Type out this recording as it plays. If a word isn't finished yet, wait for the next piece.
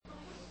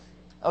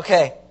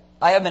Okay,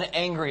 I have been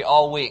angry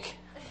all week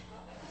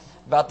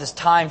about this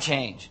time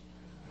change.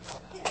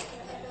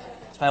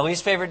 It's my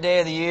least favorite day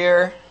of the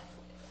year.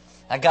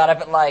 I got up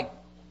at like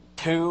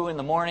 2 in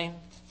the morning.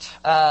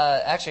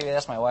 Actually,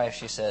 that's my wife.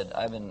 She said,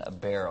 I've been a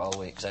bear all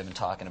week because I've been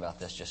talking about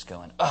this, just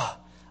going,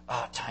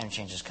 time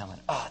change is coming.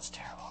 Oh, it's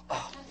terrible.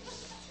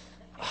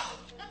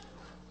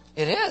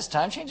 It is.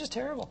 Time change is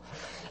terrible.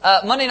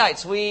 Monday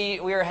nights, we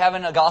are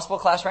having a gospel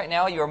class right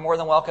now. You are more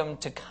than welcome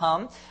to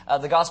come.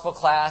 The gospel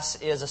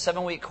class is a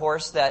 7-week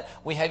course that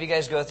we have you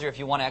guys go through if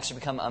you want to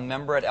actually become a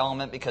member at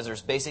Element, because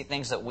there's basic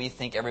things that we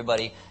think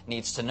everybody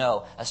needs to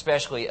know,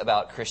 especially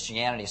about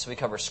Christianity. So we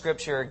cover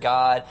Scripture,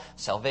 God,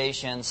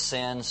 salvation,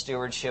 sin,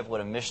 stewardship, what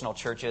a missional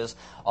church is,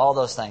 all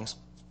those things.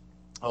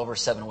 Over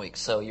 7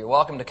 weeks. So you're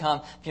welcome to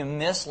come. If you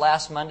missed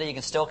last Monday, you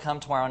can still come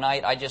tomorrow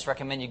night. I just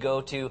recommend you go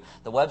to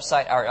the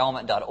website,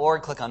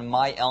 ourelement.org, click on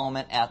My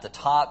Element at the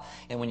top,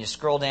 and when you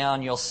scroll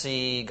down, you'll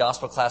see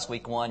Gospel Class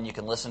Week 1. You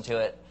can listen to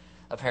it.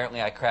 Apparently,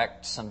 I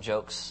cracked some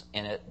jokes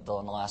in it, though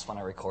in the last one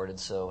I recorded,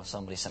 so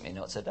somebody sent me a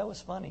note and said, that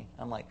was funny.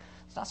 I'm like,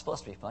 it's not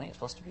supposed to be funny. It's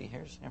supposed to be,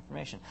 here's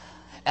information.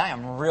 And I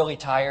am really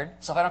tired,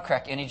 so if I don't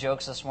crack any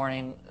jokes this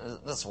morning,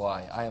 that's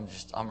why.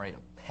 I'm ready to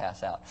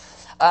pass out.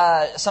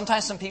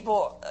 Sometimes some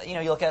people, you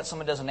look at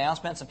someone does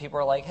announcements and people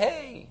are like,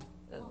 hey,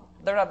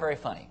 they're not very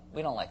funny.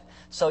 We don't like them.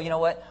 So you know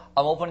what?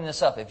 I'm opening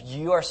this up. If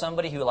you are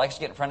somebody who likes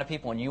to get in front of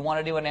people and you want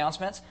to do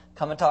announcements,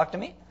 come and talk to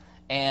me.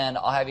 And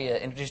I'll have you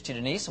introduced to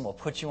Denise and we'll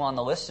put you on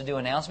the list to do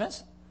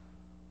announcements.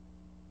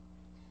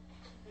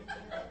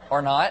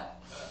 Or not.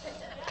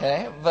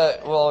 Okay,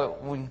 but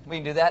we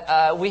can do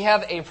that. We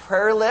have a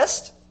prayer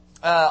list.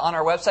 On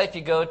our website, if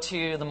you go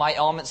to the My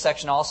Element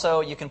section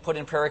also, you can put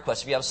in prayer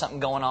requests. If you have something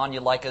going on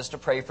you'd like us to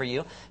pray for you,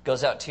 it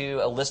goes out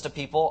to a list of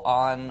people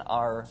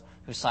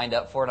who signed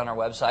up for it on our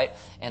website.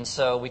 And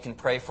so we can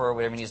pray for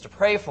whatever needs to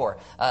pray for.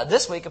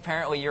 This week,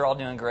 apparently, you're all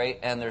doing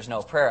great and there's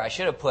no prayer. I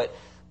should have put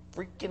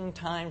freaking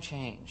time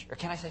change. Or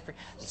can I say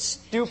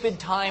stupid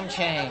time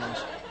change?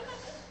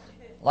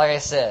 Like I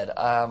said,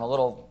 I'm a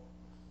little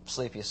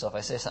sleepy, so if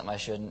I say something I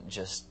shouldn't,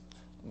 just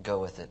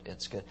go with it.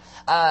 It's good.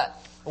 I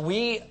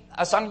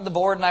was talking to the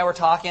board and I were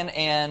talking,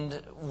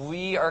 and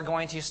we are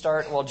going to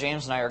start,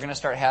 James and I are going to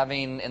start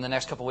having, in the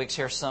next couple of weeks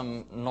here,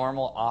 some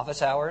normal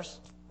office hours.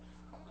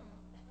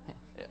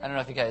 I don't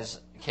know if you guys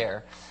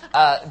care.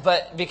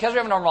 But because we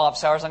have normal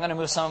office hours, I'm going to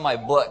move some of my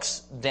books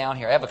down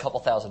here. I have a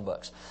couple thousand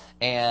books.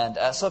 And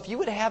so if you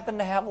would happen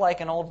to have like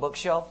an old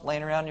bookshelf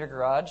laying around in your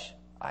garage,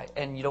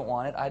 and you don't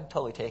want it, I'd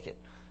totally take it.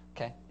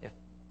 Okay? If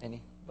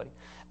anybody.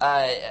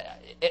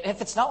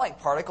 If it's not like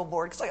particle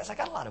board, because I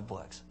got a lot of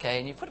books, okay,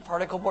 and you put a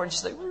particle board and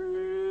just like,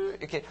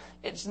 okay,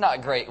 it's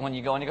not great when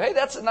you go and you go, hey,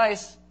 that's a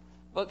nice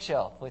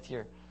bookshelf with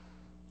your.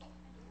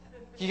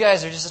 You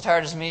guys are just as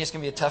tired as me. It's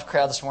going to be a tough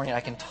crowd this morning. I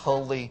can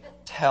totally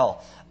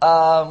tell.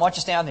 Why don't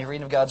you stand with me,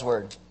 reading of God's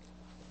Word.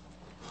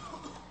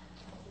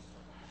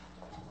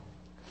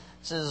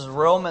 This is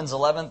Romans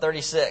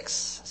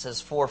 11:36. It says,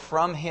 for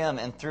from Him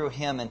and through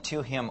Him and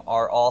to Him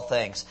are all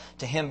things.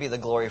 To Him be the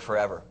glory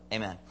forever.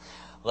 Amen.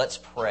 Let's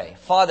pray.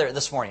 Father,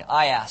 this morning,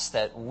 I ask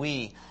that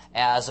we,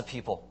 as a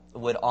people,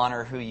 would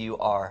honor who You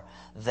are,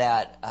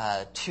 that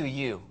to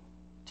you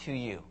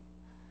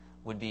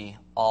would be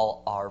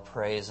all our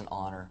praise and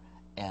honor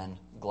and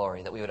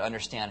glory, that we would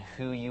understand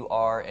who You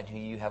are and who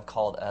You have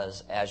called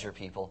us as Your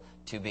people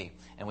to be,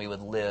 and we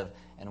would live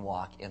and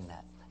walk in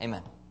that.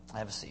 Amen.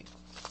 Have a seat.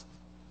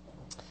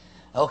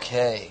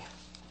 Okay.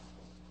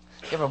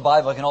 If you have a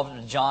Bible, you can open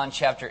to John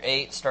chapter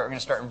 8. We're going to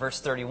start in verse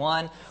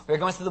 31. We're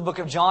going through the book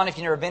of John. If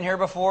you've never been here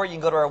before, you can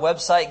go to our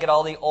website, get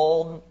all the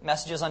old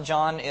messages on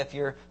John if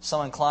you're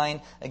so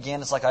inclined.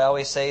 Again, it's like I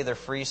always say, they're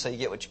free, so you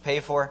get what you pay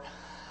for.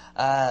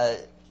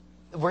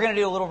 We're going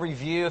to do a little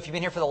review. If you've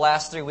been here for the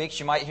last 3 weeks,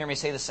 you might hear me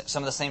say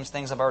some of the same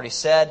things I've already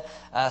said.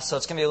 So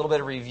it's going to be a little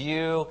bit of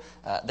review.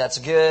 That's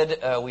good.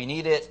 We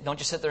need it. Don't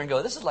just sit there and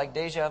go, this is like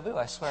deja vu.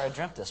 I swear I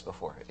dreamt this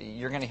before.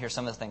 You're going to hear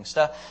some of the things.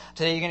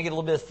 Today you're going to get a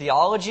little bit of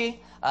theology.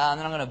 And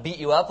then I'm going to beat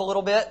you up a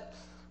little bit,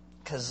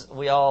 because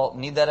we all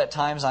need that at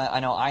times. I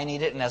know I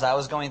need it. And as I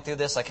was going through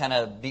this, I kind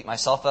of beat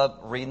myself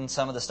up reading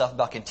some of the stuff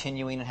about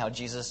continuing and how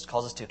Jesus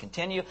calls us to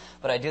continue.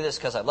 But I do this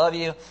because I love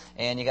you,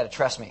 and you got to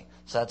trust me.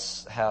 So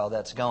that's how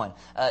that's going.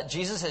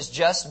 Jesus has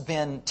just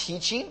been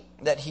teaching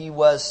that He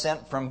was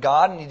sent from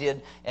God, and He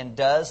did and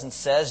does and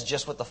says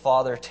just what the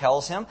Father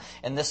tells Him.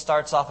 And this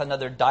starts off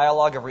another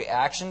dialogue of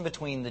reaction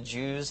between the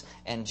Jews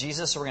and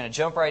Jesus. So we're going to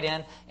jump right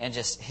in and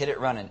just hit it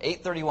running.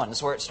 8:31, this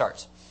is where it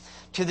starts.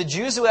 To the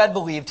Jews who had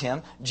believed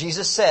Him,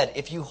 Jesus said,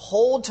 if you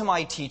hold to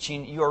my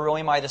teaching, you are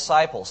really my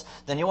disciples.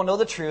 Then you will know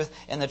the truth,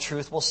 and the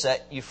truth will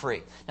set you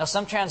free. Now,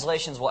 some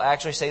translations will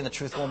actually say the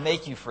truth will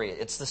make you free.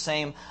 It's the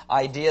same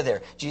idea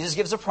there. Jesus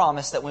gives a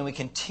promise that when we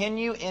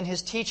continue in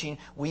His teaching,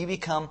 we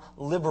become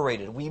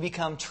liberated. We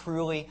become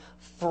truly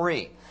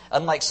free.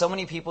 Unlike so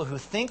many people who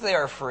think they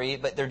are free,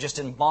 but they're just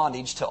in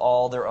bondage to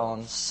all their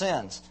own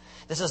sins.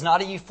 This is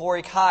not a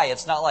euphoric high.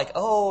 It's not like,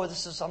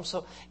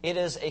 it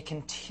is a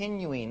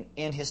continuing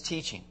in His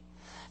teaching.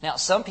 Now,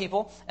 some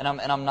people, and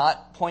I'm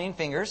not pointing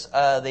fingers,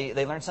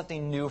 they learn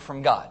something new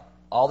from God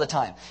all the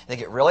time. They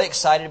get really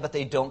excited, but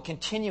they don't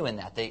continue in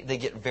that. They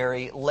get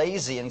very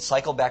lazy and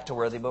cycle back to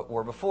where they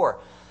were before.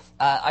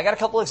 I got a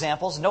couple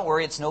examples. Don't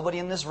worry, it's nobody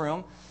in this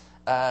room.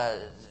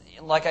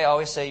 Like I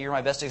always say, you're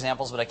my best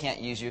examples, but I can't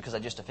use you because I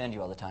just offend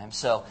you all the time.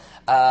 So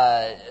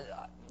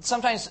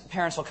sometimes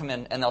parents will come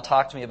in and they'll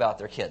talk to me about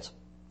their kids.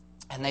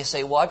 And they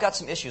say, well, I've got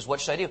some issues. What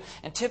should I do?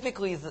 And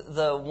typically,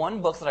 the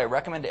one book that I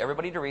recommend to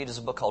everybody to read is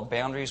a book called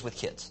Boundaries with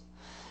Kids.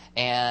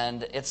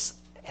 And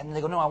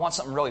they go, no, I want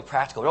something really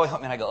practical, really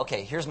help me. And I go,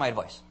 okay, here's my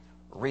advice.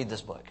 Read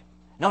this book.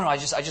 No, I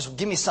just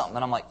give me something.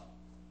 And I'm like,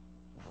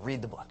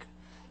 read the book.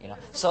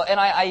 So, and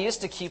I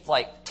used to keep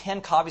like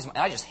 10 copies, and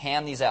I just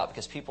hand these out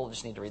because people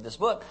just need to read this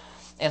book.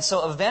 And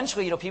so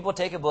eventually, people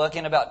take a book,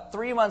 and about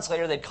 3 months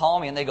later, they'd call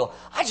me and they go,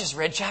 I just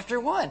read chapter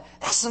 1.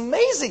 That's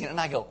amazing. And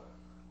I go,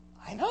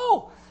 I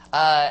know.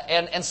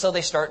 And so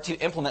they start to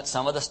implement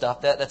some of the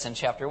stuff that's in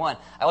chapter 1.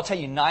 I will tell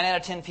you, 9 out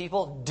of 10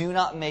 people do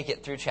not make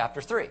it through chapter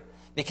 3.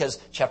 Because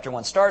chapter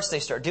 1 starts, they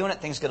start doing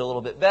it, things get a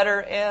little bit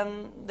better,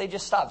 and they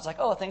just stop. It's like,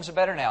 oh, things are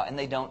better now. And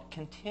they don't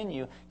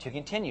continue.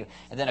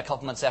 And then a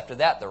couple months after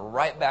that, they're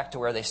right back to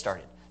where they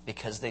started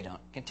because they don't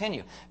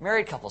continue.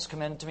 Married couples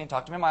come in to me and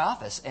talk to me in my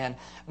office, and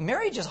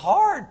marriage is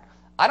hard.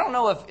 I don't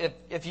know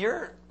if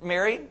you're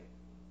married,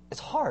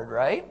 it's hard,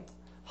 right?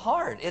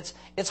 Hard. It's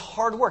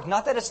hard work.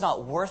 Not that it's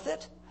not worth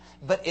it,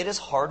 but it is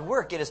hard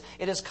work. It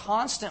is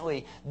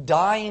constantly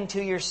dying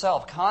to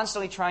yourself,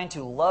 constantly trying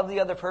to love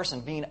the other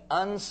person, being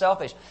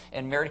unselfish.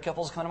 And married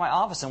couples come to my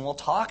office and we'll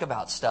talk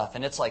about stuff.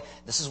 And it's like,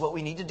 this is what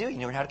we need to do. You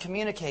learn how to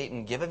communicate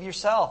and give of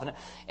yourself.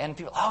 And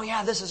people, oh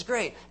yeah, this is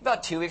great.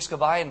 About 2 weeks go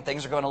by and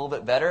things are going a little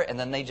bit better, and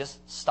then they just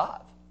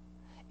stop.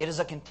 It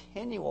is a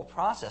continual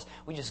process.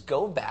 We just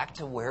go back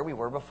to where we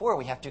were before.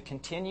 We have to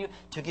continue.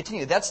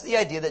 That's the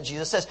idea that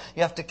Jesus says.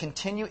 You have to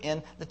continue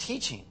in the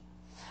teaching.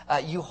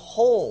 You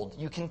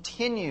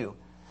continue.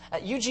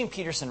 Eugene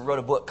Peterson wrote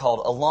a book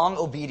called A Long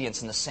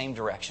Obedience in the Same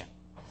Direction.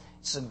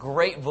 It's a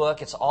great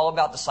book. It's all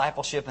about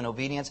discipleship and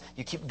obedience.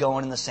 You keep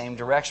going in the same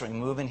direction. We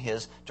move in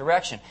His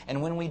direction.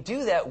 And when we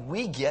do that,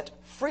 we get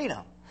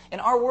freedom.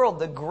 In our world,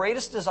 the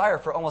greatest desire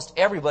for almost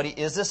everybody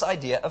is this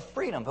idea of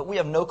freedom, but we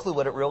have no clue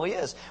what it really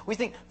is. We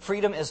think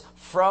freedom is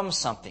from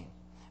something,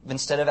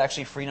 instead of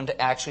actually freedom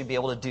to actually be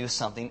able to do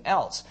something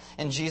else.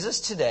 And Jesus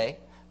today,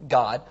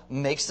 God,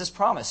 makes this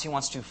promise. He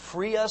wants to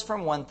free us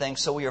from one thing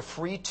so we are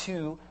free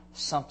to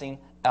something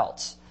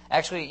else.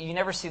 Actually, you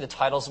never see the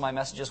titles of my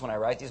messages when I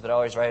write these, but I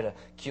always write a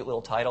cute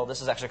little title.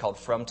 This is actually called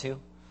From To.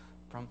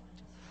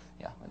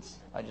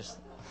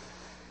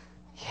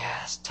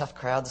 Yes, tough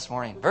crowd this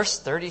morning. Verse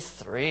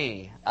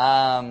 33.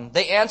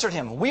 They answered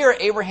him, we are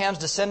Abraham's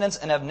descendants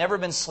and have never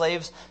been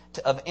slaves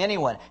of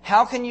anyone.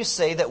 How can you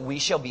say that we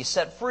shall be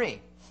set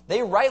free?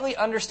 They rightly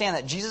understand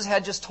that Jesus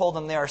had just told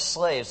them they are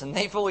slaves, and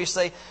they fully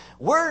say,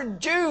 we're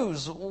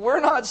Jews, we're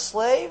not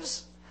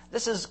slaves.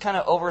 This is kind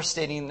of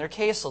overstating their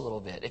case a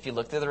little bit. If you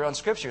look through their own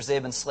scriptures, they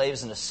have been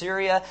slaves in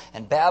Assyria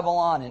and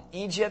Babylon and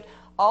Egypt.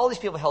 All these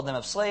people held them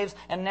as slaves,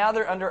 and now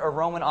they're under a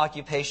Roman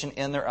occupation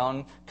in their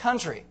own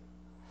country.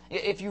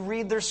 If you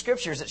read their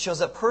scriptures, it shows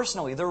that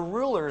personally, their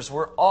rulers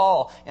were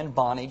all in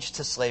bondage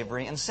to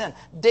slavery and sin.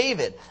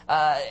 David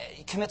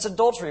commits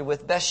adultery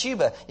with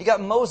Bathsheba. You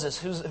got Moses,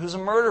 who's a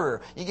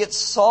murderer. You get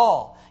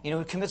Saul,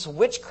 who commits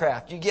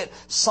witchcraft. You get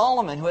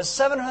Solomon, who has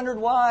 700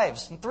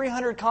 wives and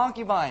 300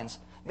 concubines,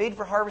 made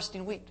for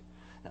harvesting wheat.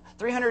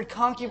 300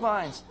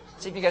 concubines.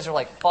 See if you guys are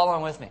like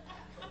following with me.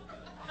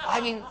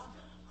 I mean,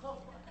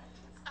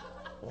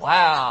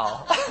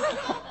 wow.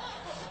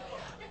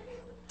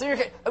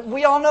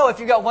 We all know if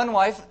you got one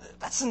wife,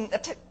 that's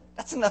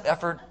enough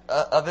effort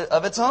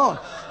of its own.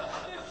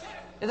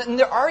 And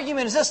their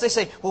argument is this. They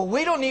say, well,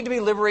 we don't need to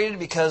be liberated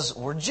because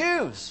we're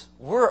Jews.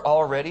 We're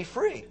already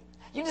free.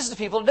 You listen to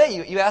people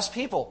today. You ask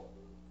people,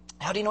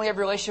 how do you know you have a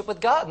relationship with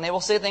God? And they will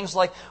say things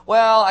like,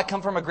 well, I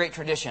come from a great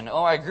tradition.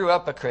 Oh, I grew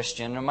up a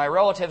Christian. And my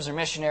relatives are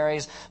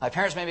missionaries. My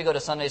parents made me go to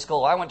Sunday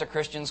school. I went to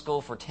Christian school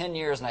for 10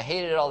 years and I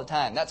hated it all the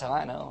time. That's how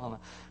I know I'm a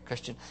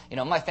Christian.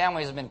 My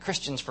families have been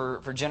Christians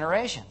for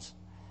generations.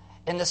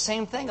 And the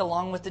same thing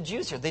along with the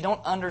Jews here. They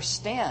don't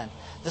understand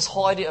this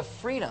whole idea of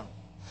freedom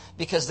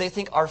because they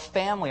think our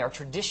family, our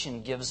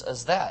tradition gives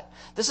us that.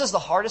 This is the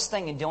hardest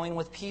thing in dealing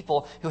with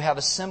people who have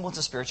a semblance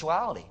of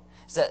spirituality.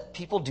 Is that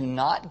people do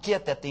not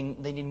get that they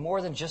need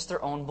more than just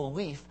their own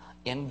belief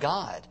in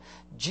God.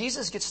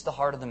 Jesus gets to the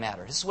heart of the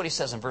matter. This is what He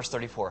says in verse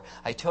 34.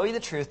 I tell you the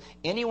truth,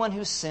 anyone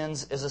who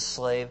sins is a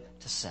slave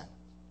to sin.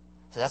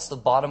 So that's the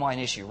bottom line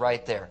issue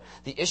right there.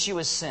 The issue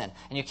is sin.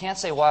 And you can't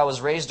say, well, I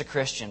was raised a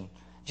Christian.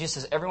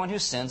 Jesus says everyone who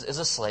sins is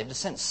a slave to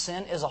sin.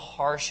 Sin is a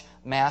harsh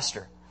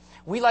master.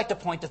 We like to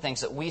point to things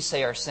that we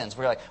say are sins.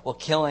 We're like, well,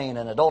 killing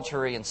and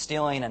adultery and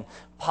stealing and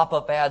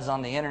pop-up ads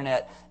on the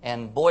internet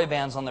and boy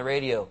bands on the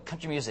radio,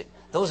 country music.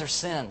 Those are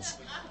sins.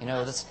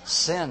 That's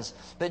sins.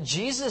 But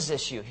Jesus'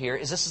 issue here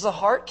is this is a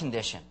heart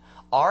condition.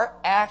 Our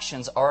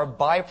actions are a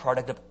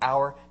byproduct of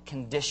our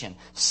condition.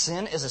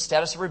 Sin is a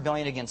status of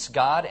rebellion against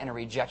God and a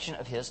rejection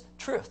of His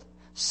truth.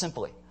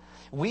 Simply.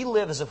 We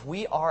live as if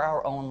we are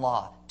our own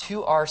law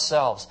to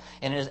ourselves.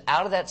 And it is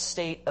out of that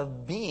state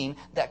of being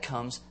that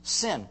comes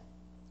sin,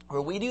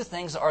 where we do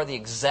things that are the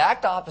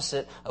exact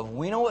opposite of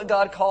we know what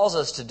God calls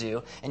us to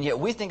do, and yet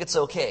we think it's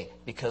okay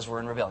because we're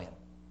in rebellion.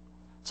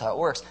 That's how it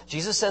works.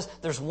 Jesus says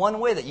there's one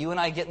way that you and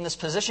I get in this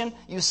position.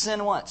 You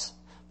sin once.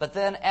 But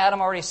then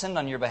Adam already sinned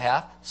on your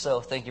behalf,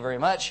 so thank you very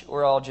much.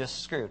 We're all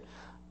just screwed.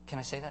 Can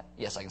I say that?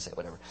 Yes, I can say it,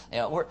 whatever.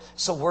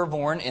 So we're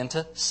born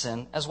into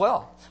sin as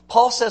well.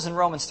 Paul says in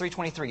Romans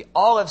 3:23,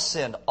 all have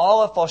sinned,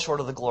 all have fallen short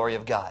of the glory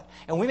of God.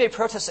 And we may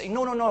protest, say,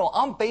 no,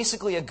 I'm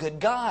basically a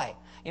good guy.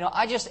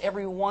 I just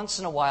every once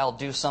in a while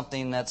do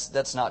something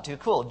that's not too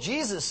cool.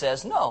 Jesus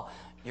says, no,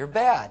 you're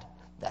bad.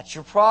 That's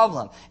your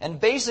problem. And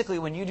basically,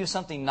 when you do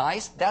something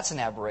nice, that's an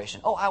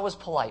aberration. Oh, I was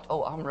polite.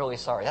 Oh, I'm really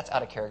sorry. That's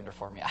out of character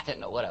for me. I didn't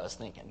know what I was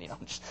thinking.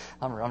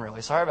 I'm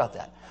really sorry about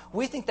that.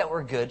 We think that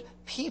we're good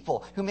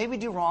people who maybe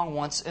do wrong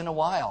once in a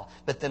while,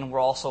 but then we're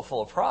also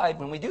full of pride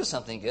when we do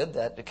something good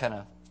that it kind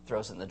of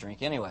throws it in the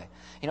drink anyway.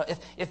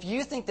 If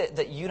you think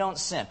that you don't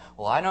sin,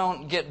 well, I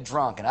don't get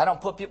drunk and I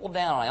don't put people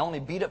down. I only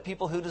beat up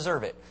people who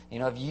deserve it.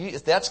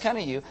 If that's kind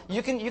of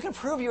you can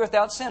prove you're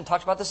without sin.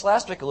 Talked about this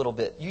last week a little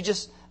bit. You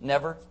just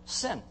never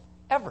sin,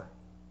 ever.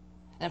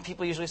 And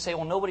people usually say,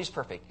 well, nobody's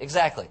perfect.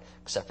 Exactly.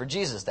 Except for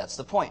Jesus. That's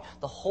the point.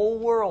 The whole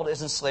world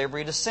is in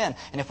slavery to sin.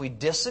 And if we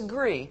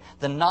disagree,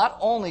 then not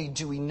only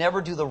do we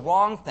never do the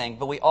wrong thing,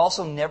 but we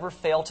also never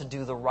fail to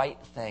do the right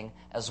thing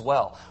as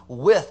well,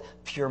 with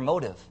pure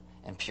motive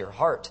and pure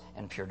heart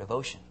and pure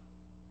devotion.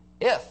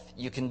 If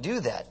you can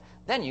do that,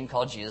 then you can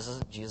call Jesus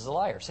a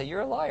liar. Say,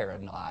 you're a liar,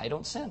 and I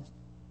don't sin.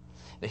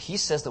 But he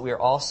says that we are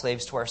all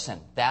slaves to our sin.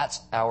 That's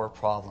our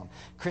problem.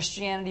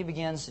 Christianity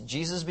begins,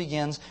 Jesus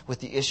begins with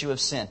the issue of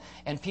sin.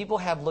 And people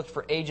have looked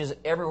for ages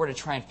everywhere to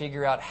try and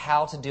figure out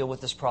how to deal with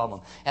this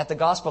problem. At the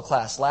gospel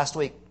class last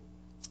week,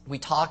 we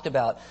talked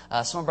about,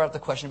 someone brought up the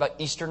question about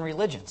Eastern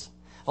religions.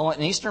 Well,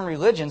 in Eastern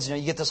religions, you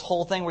get this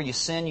whole thing where you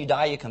sin, you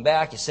die, you come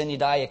back, you sin, you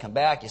die, you come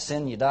back, you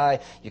sin, you die,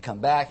 you come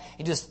back.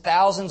 You do this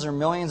thousands or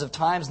millions of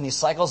times in these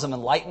cycles of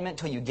enlightenment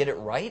until you get it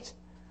right.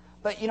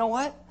 But you know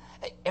what?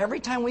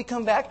 Every time we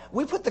come back,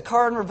 we put the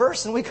car in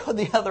reverse and we go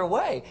the other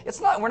way.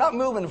 We're not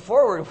moving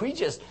forward. We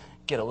just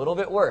get a little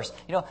bit worse.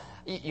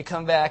 You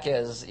come back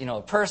as,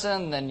 a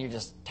person, then you're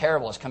just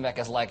terrible. You come back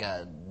as like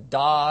a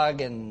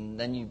dog, and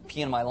then you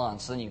pee in my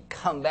lungs. So then you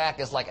come back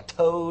as like a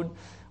toad,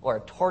 or a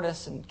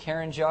tortoise in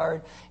Karen's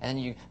yard, and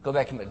then you go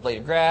back and make a blade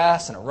of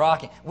grass and a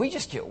rock. We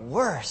just get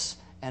worse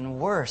and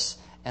worse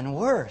and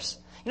worse.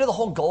 The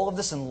whole goal of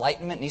this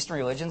enlightenment in Eastern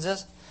religions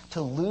is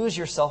to lose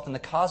yourself in the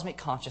cosmic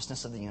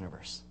consciousness of the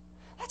universe.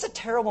 That's a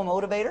terrible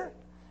motivator.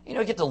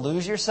 You get to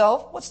lose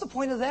yourself. What's the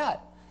point of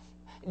that?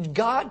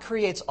 God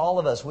creates all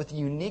of us with a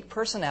unique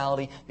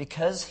personality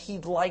because He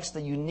likes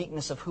the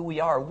uniqueness of who we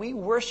are. We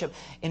worship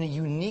in a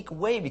unique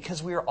way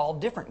because we are all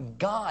different.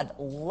 God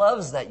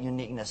loves that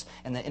uniqueness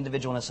and the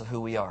individualness of who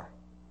we are.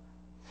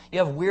 You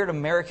have weird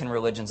American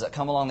religions that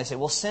come along. They say,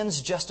 well, sin's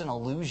just an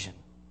illusion.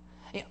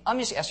 I'm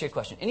just asking you a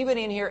question.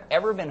 Anybody in here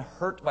ever been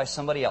hurt by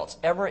somebody else?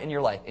 Ever in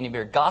your life?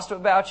 Anybody gossip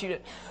about you?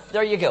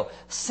 There you go.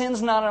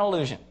 Sin's not an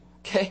illusion.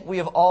 Okay? We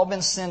have all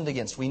been sinned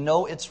against. We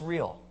know it's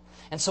real.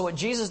 And so what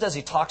Jesus does,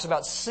 He talks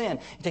about sin.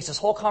 He takes this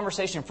whole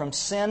conversation from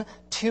sin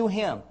to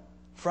Him.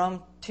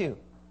 From to.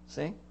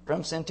 See?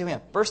 From sin to Him.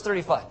 Verse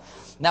 35.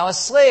 Now a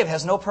slave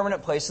has no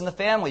permanent place in the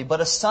family, but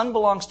a son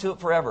belongs to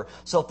it forever.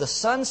 So if the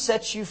Son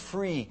sets you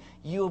free,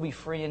 you will be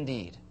free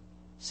indeed.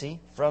 See?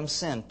 From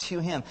sin to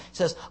Him. He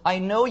says, I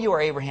know you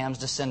are Abraham's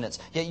descendants,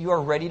 yet you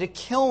are ready to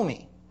kill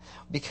me,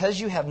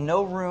 because you have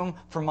no room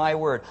for my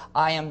word.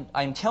 I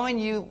am telling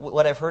you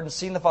what I've heard and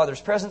seen in the Father's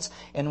presence,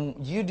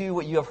 and you do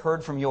what you have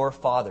heard from your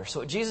Father.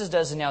 So what Jesus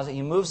does now is that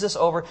He moves this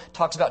over,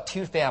 talks about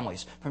two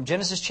families. From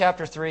Genesis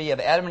chapter 3, you have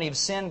Adam and Eve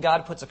sin.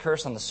 God puts a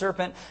curse on the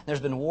serpent. There's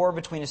been war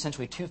between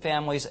essentially two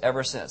families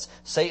ever since,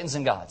 Satan's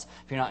and God's.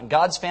 If you're not in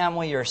God's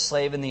family, you're a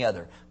slave in the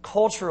other.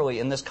 Culturally,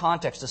 in this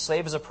context, a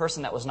slave is a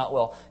person that was not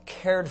well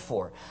cared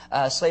for.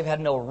 A slave had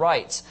no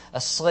rights.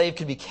 A slave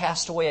could be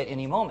cast away at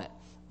any moment.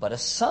 But a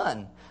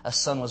son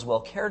was well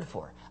cared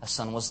for. A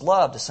son was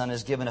loved. A son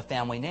is given a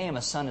family name.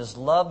 A son is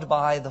loved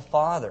by the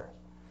Father.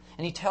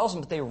 And He tells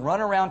them that they run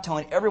around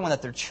telling everyone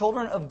that they're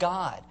children of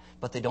God,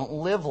 but they don't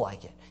live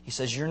like it. He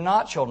says, you're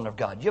not children of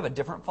God. You have a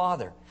different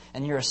father,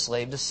 and you're a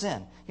slave to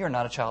sin. You're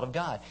not a child of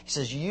God. He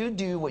says, you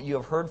do what you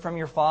have heard from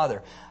your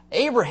father.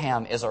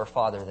 Abraham is our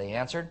father, they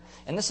answered.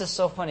 And this is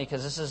so funny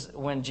because this is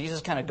when Jesus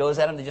kind of goes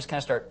at them, they just kind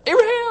of start,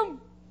 Abraham!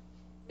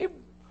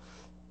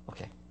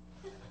 Okay.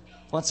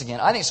 Once again,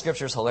 I think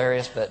Scripture is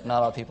hilarious, but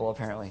not all people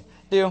apparently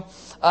do.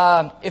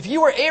 If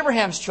you were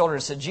Abraham's children,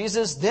 said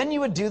Jesus, then you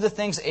would do the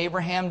things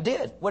Abraham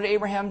did. What did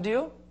Abraham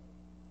do?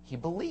 He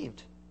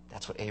believed.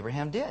 That's what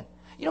Abraham did.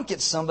 You don't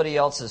get somebody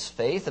else's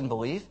faith and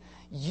belief.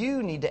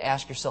 You need to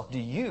ask yourself, do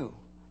you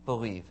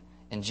believe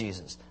in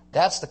Jesus?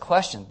 That's the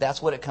question.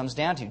 That's what it comes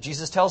down to.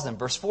 Jesus tells them,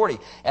 verse 40,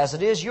 "As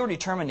it is, you are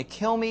determined to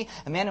kill me,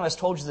 a man who has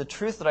told you the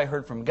truth that I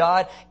heard from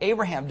God.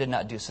 Abraham did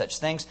not do such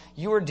things.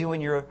 You're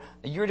doing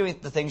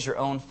the things your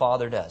own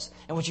father does."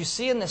 And what you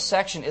see in this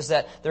section is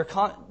that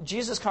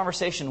Jesus'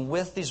 conversation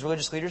with these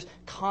religious leaders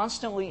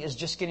constantly is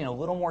just getting a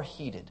little more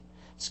heated.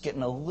 It's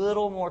getting a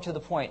little more to the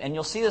point. And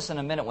you'll see this in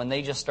a minute when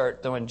they just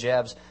start throwing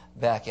jabs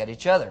back at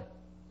each other.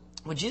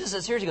 What Jesus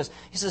says here is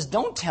he says,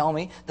 don't tell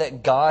me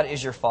that God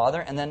is your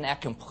Father and then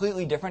act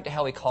completely different to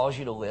how He calls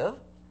you to live.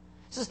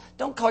 He says,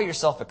 don't call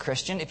yourself a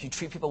Christian if you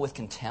treat people with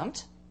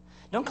contempt.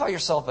 Don't call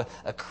yourself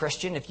a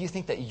Christian if you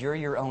think that you're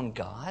your own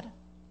God.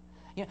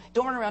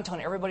 Don't run around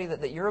telling everybody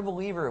that you're a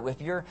believer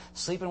if you're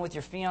sleeping with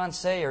your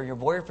fiancé or your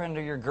boyfriend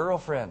or your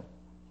girlfriend.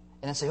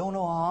 And then say, oh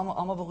no,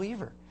 I'm a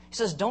believer. He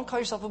says, don't call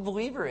yourself a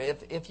believer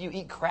if you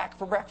eat crack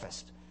for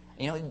breakfast.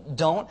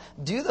 Don't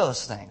do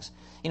those things.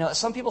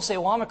 Some people say,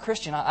 well, I'm a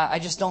Christian. I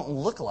just don't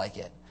look like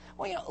it.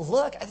 Well,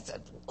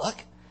 look.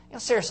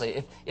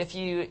 Seriously, if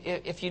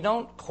you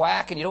don't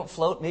quack and you don't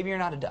float, maybe you're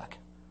not a duck.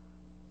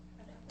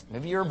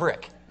 Maybe you're a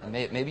brick. And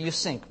maybe you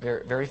sink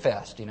very, very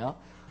fast,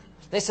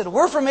 They said,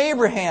 we're from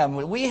Abraham.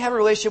 We have a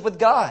relationship with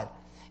God.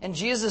 And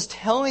Jesus is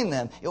telling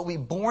them it will be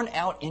borne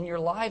out in your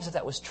lives if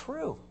that was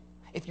true.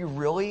 If you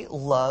really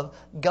love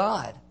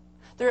God.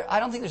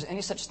 I don't think there's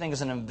any such thing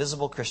as an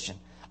invisible Christian.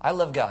 I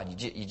love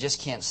God. You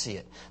just can't see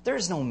it. There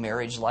is no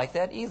marriage like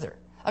that either.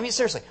 I mean,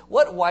 seriously,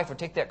 what wife would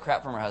take that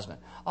crap from her husband?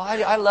 Oh,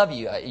 I love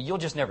you. You'll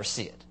just never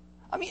see it.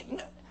 I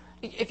mean,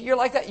 if you're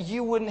like that,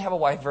 you wouldn't have a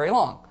wife very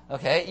long.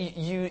 Okay?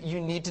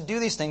 You need to do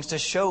these things to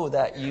show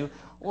that you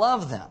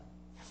love them.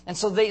 And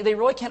so they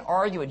really can't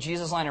argue with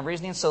Jesus' line of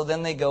reasoning, so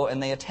then they go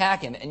and they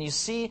attack him. And you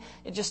see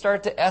it just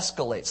start to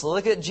escalate. So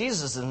look at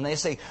Jesus and they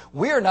say,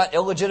 we are not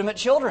illegitimate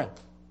children.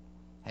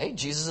 Hey,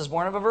 Jesus is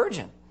born of a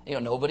virgin.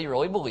 Nobody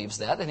really believes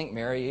that. They think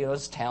Mary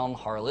was a town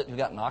harlot who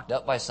got knocked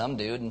up by some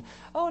dude. And,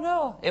 oh,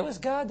 no, it was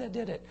God that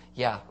did it.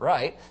 Yeah,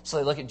 right. So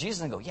they look at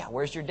Jesus and go, yeah,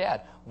 where's your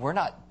dad? We're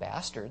not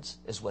bastards,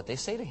 is what they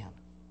say to him.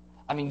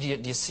 I mean, do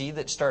you see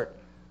that start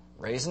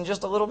raising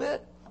just a little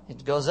bit?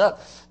 It goes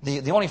up.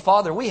 The only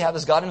father we have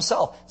is God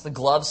himself. So the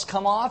gloves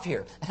come off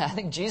here. And I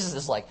think Jesus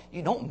is like,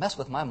 you don't mess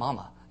with my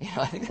mama.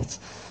 I think that's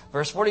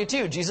verse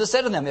 42. Jesus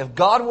said to them, if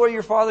God were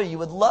your father, you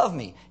would love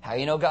me. How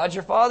you know God's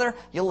your father?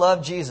 You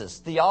love Jesus.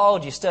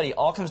 Theology study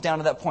all comes down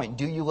to that point.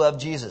 Do you love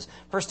Jesus?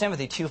 1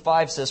 Timothy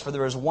 2:5 says, for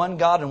there is one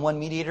God and one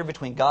mediator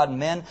between God and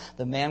men,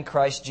 the man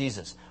Christ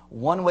Jesus.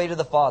 One way to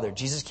the Father.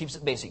 Jesus keeps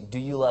it basic. Do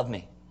you love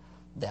me?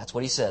 That's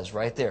what he says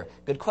right there.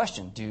 Good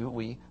question. Do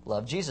we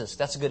love Jesus?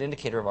 That's a good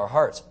indicator of our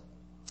hearts.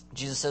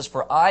 Jesus says,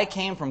 for I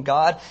came from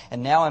God,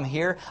 and now I'm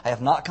here. I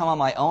have not come on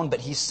my own, but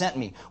He sent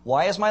me.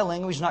 Why is my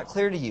language not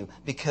clear to you?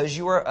 Because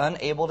you are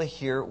unable to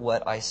hear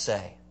what I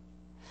say.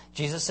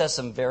 Jesus says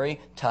some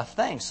very tough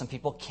things. Some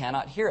people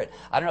cannot hear it.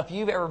 I don't know if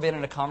you've ever been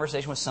in a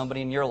conversation with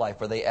somebody in your life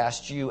where they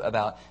asked you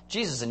about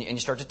Jesus, and you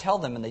start to tell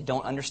them, and they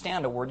don't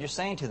understand a word you're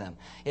saying to them.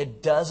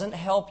 It doesn't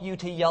help you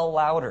to yell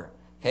louder.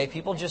 Okay,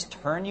 people just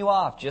turn you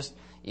off just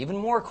even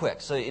more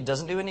quick. So it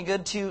doesn't do any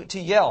good to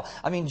yell.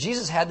 I mean,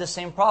 Jesus had the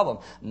same problem.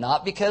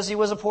 Not because he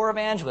was a poor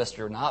evangelist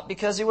or not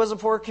because he was a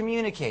poor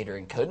communicator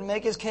and couldn't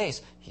make his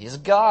case. He's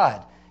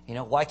God.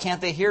 Why can't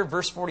they hear?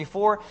 Verse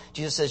 44,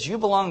 Jesus says, you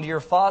belong to your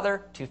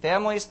father, two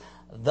families,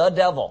 the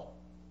devil.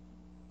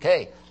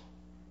 Okay,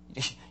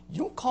 you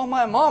don't call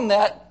my mom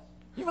that.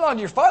 You belong to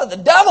your father,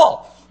 the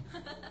devil.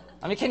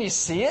 I mean, can you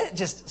see it?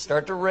 Just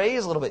start to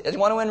raise a little bit. You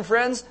want to win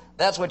friends?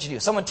 That's what you do.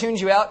 Someone tunes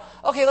you out.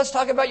 Okay, let's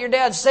talk about your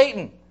dad,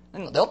 Satan.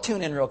 And they'll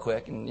tune in real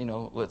quick and,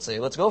 let's say,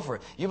 let's go for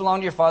it. You belong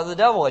to your father, the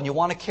devil, and you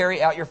want to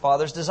carry out your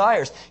father's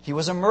desires. He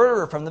was a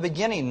murderer from the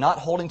beginning, not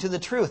holding to the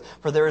truth,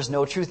 for there is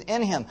no truth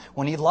in him.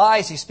 When he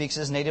lies, he speaks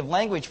his native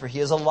language, for he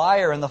is a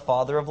liar and the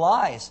father of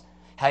lies.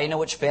 How do you know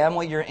which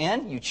family you're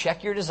in? You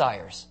check your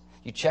desires.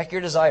 You check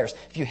your desires.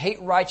 If you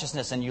hate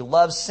righteousness and you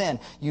love sin,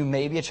 you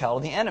may be a child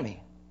of the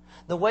enemy.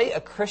 The way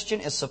a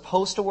Christian is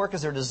supposed to work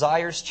is their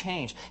desires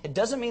change. It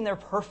doesn't mean they're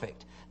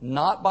perfect.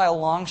 Not by a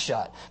long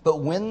shot. But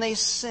when they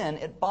sin,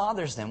 it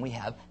bothers them. We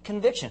have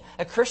conviction.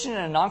 A Christian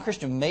and a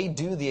non-Christian may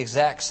do the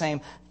exact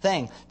same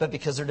thing, but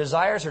because their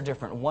desires are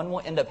different, one will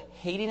end up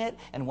hating it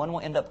and one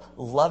will end up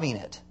loving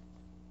it.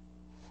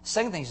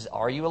 Second thing is,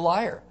 are you a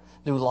liar?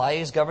 Do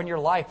lies govern your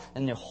life?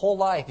 And your whole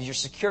life, your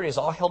security is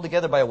all held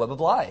together by a web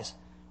of lies.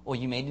 Well,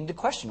 you may need to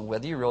question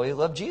whether you really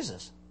love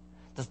Jesus.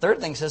 The third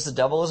thing says the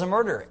devil is a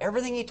murderer.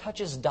 Everything he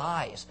touches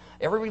dies.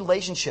 Every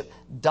relationship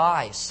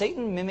dies.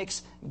 Satan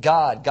mimics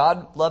God.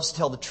 God loves to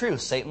tell the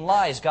truth. Satan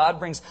lies. God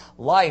brings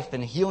life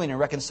and healing and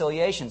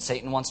reconciliation.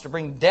 Satan wants to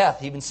bring death.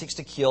 He even seeks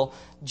to kill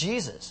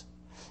Jesus.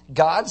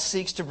 God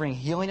seeks to bring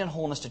healing and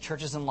wholeness to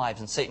churches and lives,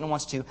 and Satan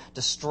wants to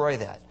destroy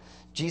that.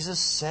 Jesus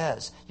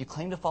says, you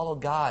claim to follow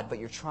God, but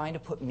you're trying to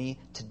put me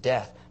to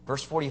death.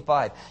 Verse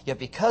 45, yet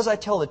because I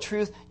tell the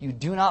truth, you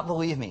do not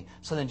believe me.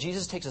 So then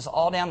Jesus takes us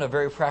all down to a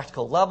very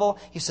practical level.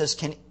 He says,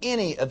 can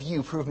any of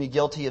you prove me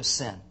guilty of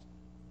sin?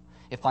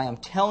 If I am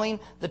telling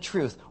the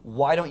truth,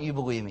 why don't you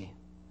believe me?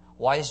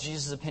 Why is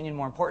Jesus' opinion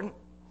more important?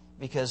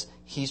 because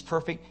He's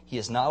perfect. He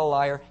is not a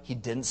liar. He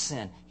didn't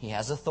sin. He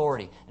has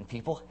authority. And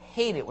people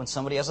hate it when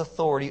somebody has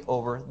authority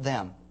over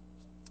them.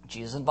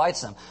 Jesus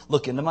invites them,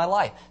 look into my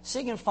life. See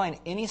if you can find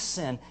any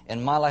sin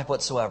in my life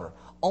whatsoever.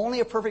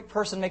 Only a perfect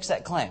person makes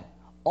that claim.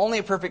 Only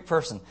a perfect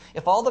person.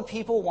 If all the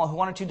people who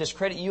wanted to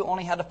discredit you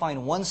only had to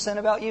find one sin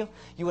about you,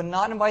 you would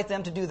not invite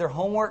them to do their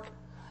homework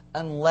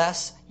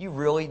unless you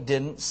really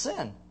didn't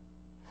sin.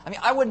 I mean,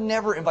 I would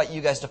never invite you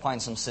guys to find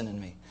some sin in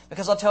me.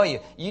 Because I'll tell you,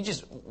 you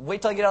just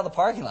wait till I get out of the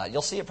parking lot.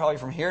 You'll see it probably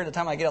from here to the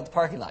time I get out the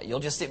parking lot. You'll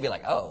just see it and be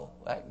like, oh,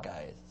 that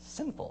guy is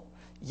sinful.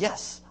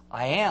 Yes,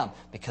 I am.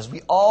 Because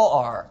we all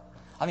are.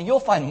 I mean, you'll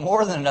find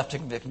more than enough to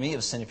convict me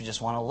of sin if you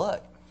just want to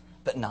look.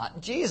 But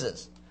not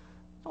Jesus.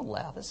 Don't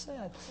laugh, it's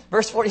sad.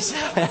 Verse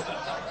 47.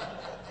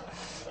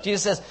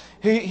 Jesus says,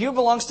 who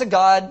belongs to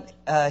God,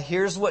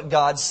 here's what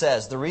God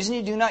says. The reason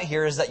you do not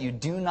hear is that you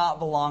do not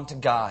belong to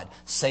God.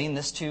 Saying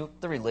this to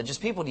the religious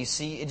people. Do you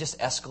see it just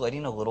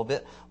escalating a little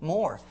bit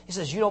more? He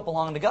says, you don't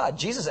belong to God.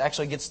 Jesus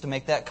actually gets to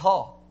make that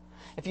call.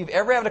 If you've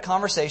ever had a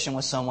conversation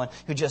with someone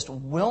who just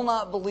will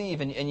not believe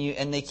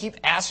and they keep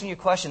asking you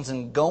questions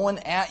and going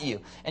at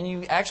you, and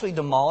you actually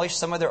demolish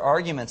some of their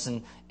arguments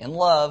in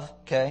love,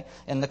 okay,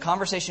 and the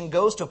conversation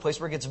goes to a place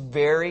where it gets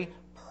very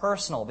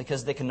personal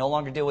because they can no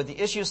longer deal with the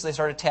issue, so they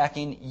start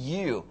attacking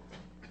you.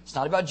 It's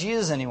not about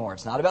Jesus anymore.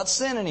 It's not about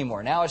sin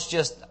anymore. Now it's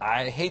just,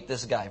 I hate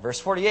this guy. Verse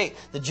 48,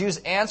 the Jews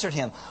answered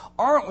him,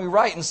 aren't we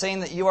right in saying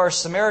that you are a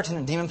Samaritan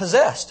and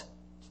demon-possessed?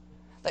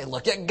 They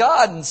look at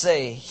God and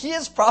say,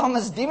 his problem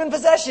is demon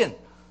possession.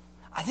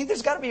 I think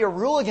there's got to be a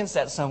rule against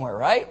that somewhere,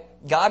 right?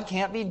 God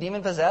can't be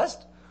demon possessed?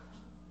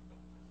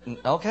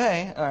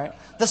 Okay, all right.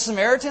 The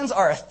Samaritans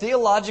are a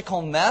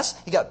theological mess.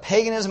 You got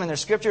paganism and their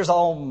scriptures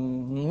all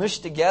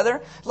mushed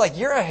together. Like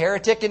you're a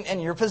heretic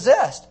and you're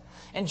possessed.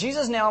 And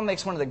Jesus now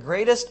makes one of the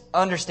greatest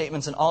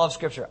understatements in all of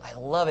Scripture. I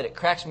love it. It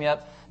cracks me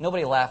up.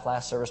 Nobody laughed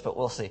last service, but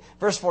we'll see.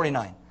 Verse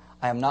 49,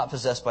 I am not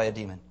possessed by a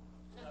demon.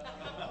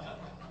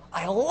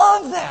 I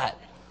love that.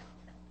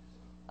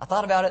 I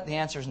thought about it. The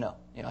answer is no.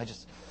 I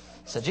just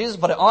said, Jesus,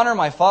 but I honor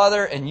my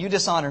Father and you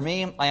dishonor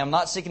me. I am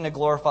not seeking to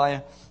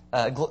glorify.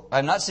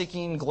 I'm not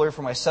seeking glory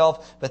for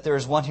myself, but there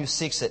is one who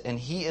seeks it, and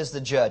He is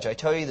the judge. I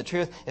tell you the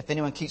truth. If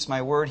anyone keeps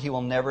my word, he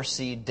will never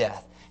see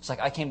death. It's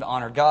like I came to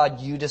honor God.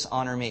 You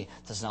dishonor me.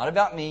 It's not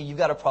about me. You've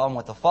got a problem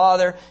with the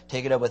Father.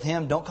 Take it up with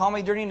Him. Don't call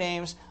me dirty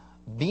names.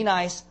 Be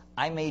nice.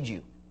 I made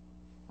you.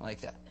 I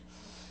like that.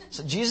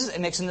 So Jesus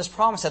makes him this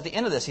promise at the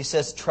end of this. He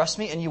says, trust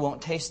me and you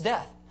won't taste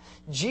death.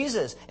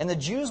 Jesus, and the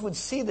Jews would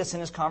see this in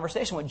his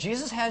conversation. What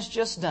Jesus has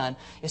just done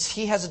is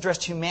He has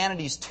addressed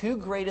humanity's two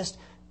greatest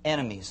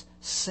enemies,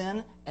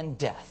 sin and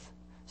death.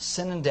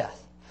 Sin and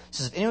death. He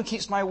says, if anyone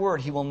keeps my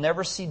word, he will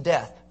never see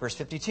death. Verse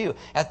 52.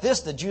 At this,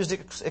 the Jews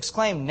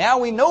exclaimed, now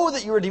we know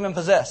that you are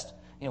demon-possessed.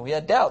 We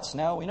had doubts.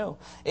 Now we know.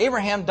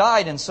 Abraham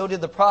died, and so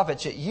did the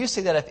prophets. Yet you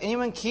say that if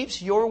anyone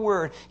keeps your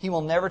word, he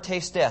will never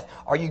taste death.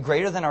 Are you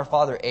greater than our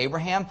father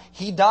Abraham?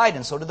 He died,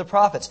 and so did the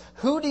prophets.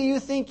 Who do you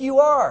think you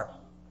are?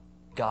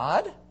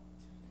 God?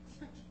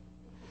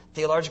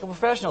 Theological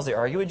professionals, they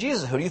argue with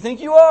Jesus. Who do you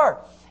think you are?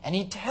 And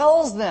He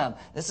tells them,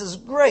 this is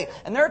great.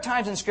 And there are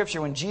times in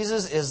Scripture when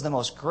Jesus is the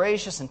most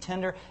gracious and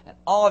tender in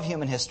all of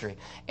human history.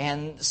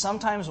 And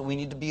sometimes we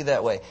need to be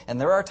that way.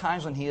 And there are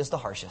times when He is the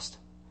harshest.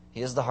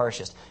 He is the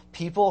harshest.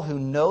 People who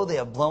know they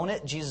have blown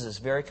it, Jesus is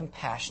very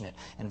compassionate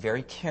and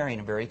very caring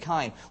and very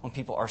kind. When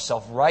people are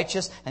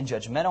self-righteous and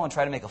judgmental and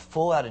try to make a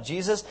fool out of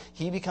Jesus,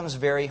 He becomes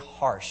very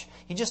harsh.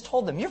 He just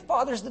told them, your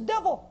father's the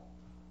devil.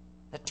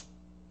 That's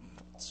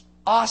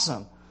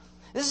awesome.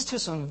 This is to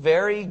some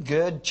very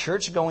good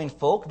church-going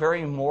folk,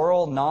 very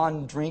moral,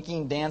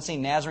 non-drinking,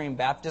 dancing, Nazarene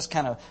Baptist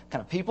kind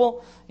of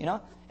people.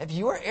 If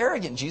you are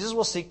arrogant, Jesus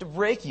will seek to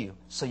break you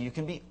so you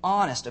can be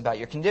honest about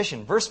your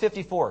condition. Verse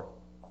 54,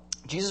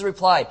 Jesus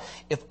replied,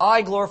 if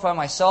I glorify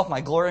myself,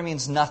 my glory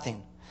means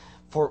nothing.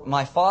 For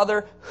my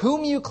Father,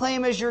 whom you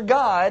claim as your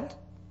God,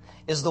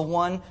 is the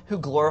one who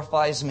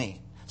glorifies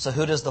me. So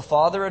who does the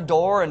Father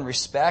adore and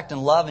respect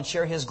and love and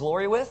share His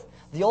glory with?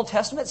 The Old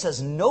Testament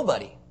says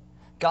nobody.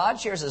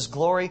 God shares His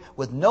glory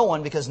with no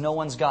one because no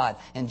one's God.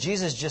 And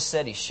Jesus just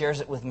said He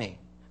shares it with me.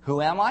 Who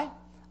am I?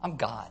 I'm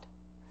God.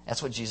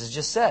 That's what Jesus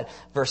just said.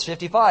 Verse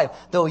 55,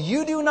 though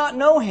you do not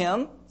know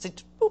Him, say,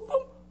 boop,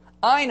 boop,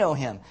 I know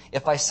Him.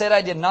 If I said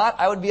I did not,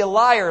 I would be a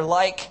liar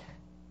like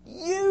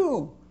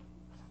you.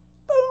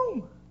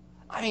 Boom.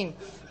 I mean,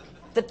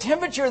 the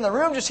temperature in the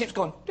room just keeps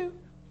going, do,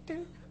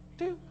 do,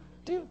 do,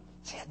 do.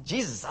 Yeah,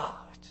 Jesus,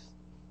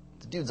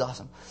 the dude's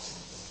awesome.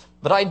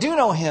 But I do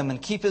know Him and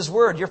keep His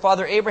word. Your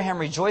father Abraham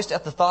rejoiced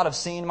at the thought of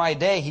seeing my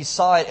day. He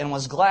saw it and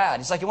was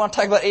glad. He's like, you want to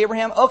talk about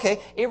Abraham? Okay.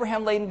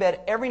 Abraham laid in bed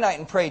every night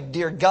and prayed,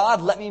 dear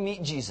God, let me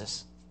meet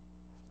Jesus.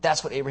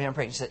 That's what Abraham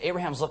prayed. He said,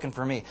 Abraham's looking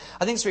for me.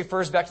 I think this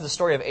refers back to the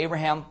story of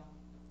Abraham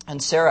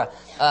and Sarah.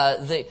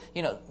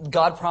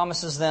 God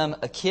promises them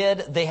a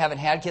kid. They haven't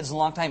had kids in a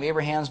long time.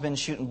 Abraham's been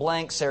shooting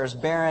blank. Sarah's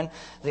barren.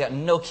 They got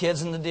no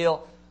kids in the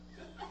deal.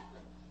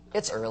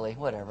 It's early,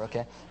 whatever.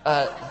 Okay.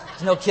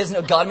 No kids.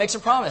 No. God makes a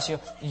promise.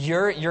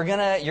 You're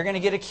gonna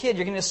get a kid.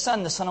 You're gonna get a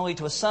son. The son will lead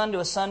to a son, to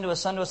a son, to a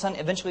son, to a son.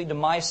 Eventually, to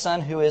my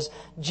son, who is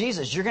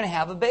Jesus. You're gonna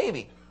have a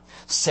baby.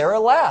 Sarah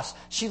laughs.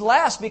 She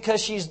laughs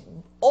because she's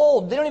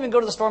old. They don't even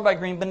go to the store and buy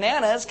green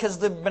bananas because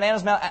the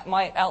bananas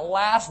might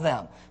outlast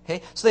them.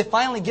 Okay. So they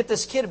finally get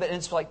this kid, but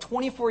it's like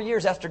 24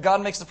 years after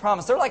God makes the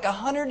promise. They're like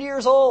 100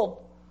 years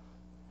old,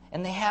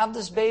 and they have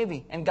this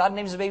baby, and God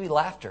names the baby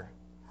Laughter,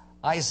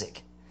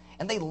 Isaac.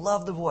 And they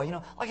love the boy.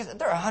 Like I said,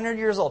 they're 100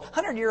 years old.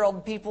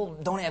 100-year-old people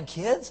don't have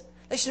kids.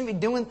 They shouldn't be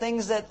doing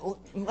things that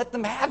let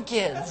them have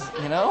kids,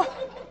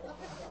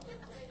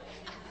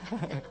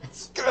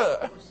 It's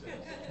good.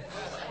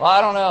 Well, I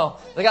don't know.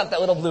 They got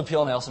that little blue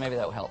pill now, so maybe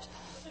that helps.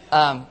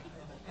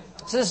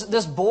 So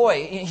this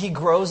boy, he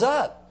grows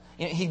up.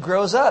 He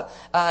grows up,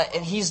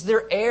 and he's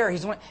their heir.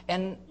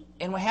 And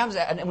what happens,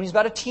 and when he's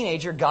about a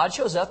teenager, God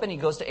shows up, and he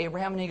goes to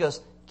Abraham, and he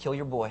goes, kill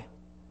your boy.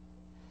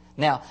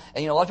 Now,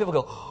 a lot of people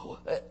go,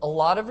 a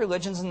lot of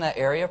religions in that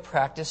area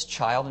practice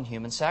child and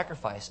human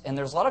sacrifice. And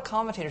there's a lot of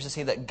commentators that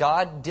say that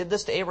God did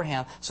this to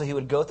Abraham so he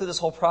would go through this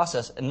whole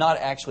process and not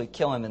actually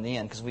kill him in the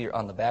end, because we are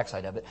on the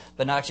backside of it,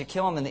 but not actually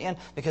kill him in the end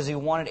because he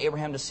wanted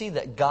Abraham to see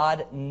that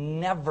God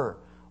never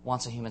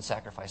wants a human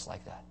sacrifice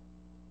like that.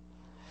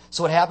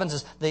 So what happens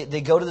is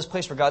they go to this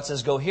place where God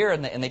says, go here,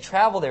 and they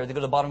travel there. They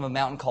go to the bottom of a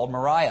mountain called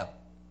Moriah.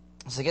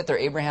 So they get there,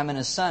 Abraham and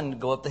his son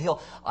go up the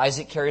hill.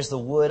 Isaac carries the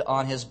wood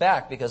on his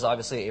back because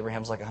obviously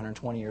Abraham's like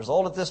 120 years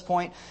old at this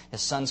point.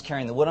 His son's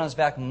carrying the wood on his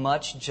back,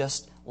 much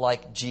just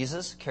like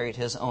Jesus carried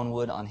his own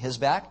wood on his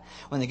back.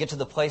 When they get to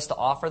the place to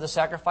offer the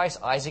sacrifice,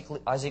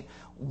 Isaac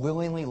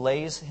willingly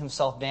lays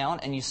himself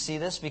down. And you see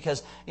this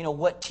because,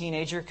 what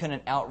teenager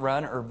couldn't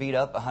outrun or beat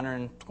up a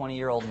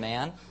 120-year-old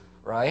man,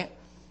 right?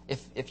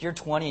 If you're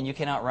 20 and you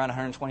can outrun a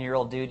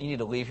 120-year-old dude, you need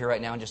to leave here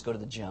right now and just go to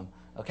the gym,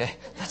 okay?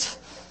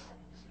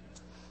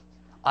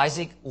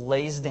 Isaac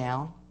lays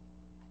down.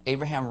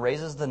 Abraham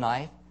raises the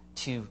knife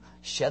to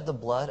shed the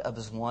blood of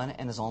his one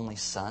and his only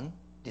son.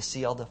 Do you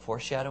see all the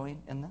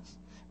foreshadowing in this?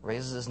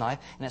 Raises his knife,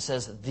 and it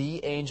says,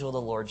 the angel of the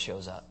Lord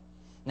shows up.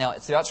 Now,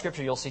 throughout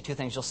Scripture, you'll see two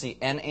things. You'll see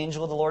an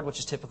angel of the Lord, which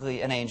is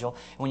typically an angel.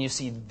 And when you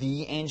see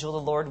the angel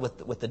of the Lord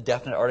with the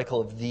definite article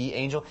of the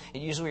angel,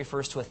 it usually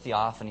refers to a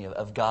theophany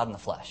of God in the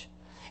flesh.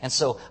 And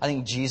so I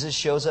think Jesus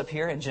shows up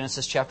here in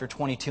Genesis chapter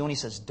 22, and he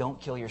says,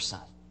 don't kill your son.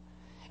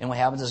 And what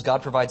happens is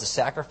God provides a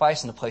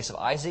sacrifice in the place of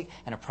Isaac,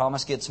 and a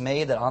promise gets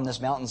made that on this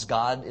mountain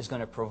God is going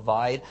to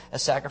provide a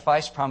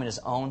sacrifice,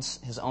 promising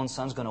his own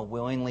son's going to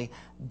willingly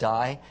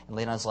die and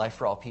lay down his life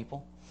for all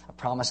people. A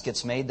promise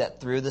gets made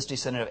that through this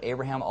descendant of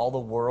Abraham, all the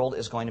world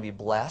is going to be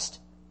blessed.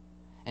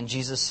 And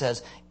Jesus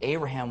says,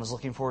 Abraham was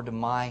looking forward to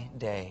my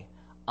day.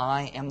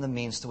 I am the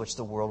means through which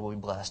the world will be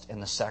blessed,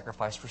 and the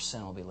sacrifice for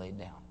sin will be laid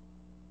down.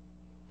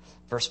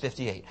 Verse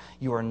 58,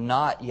 you are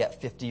not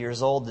yet 50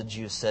 years old, the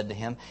Jews said to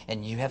him,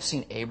 and you have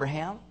seen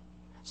Abraham?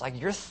 It's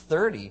like, you're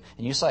 30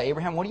 and you saw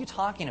Abraham? What are you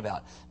talking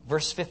about?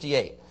 Verse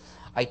 58,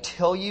 I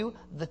tell you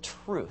the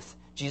truth.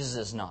 Jesus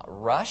is not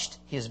rushed.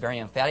 He is very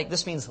emphatic.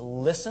 This means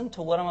listen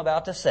to what I'm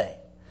about to say.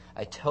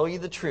 I tell you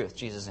the truth,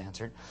 Jesus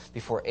answered.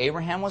 Before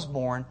Abraham was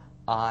born,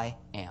 I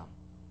am.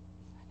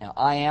 Now,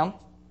 I am,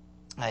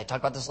 I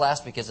talked about this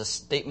last week, is a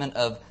statement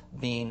of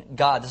being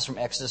God. This is from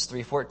Exodus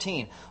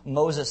 3:14.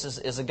 Moses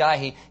is a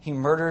guy, he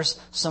murders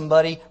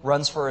somebody,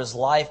 runs for his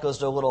life, goes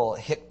to a little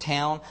hick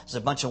town. There's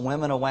a bunch of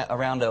women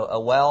around a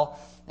well,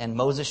 and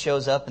Moses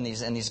shows up, and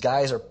these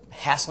guys are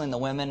hassling the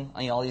women.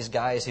 All these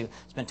guys who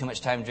spend too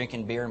much time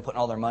drinking beer and putting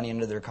all their money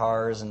into their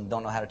cars and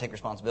don't know how to take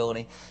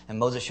responsibility. And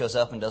Moses shows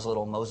up and does a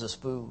little Moses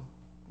foo,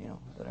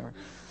 whatever.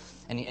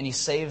 And he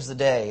saves the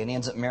day, and he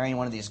ends up marrying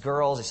one of these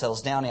girls. He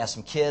settles down, he has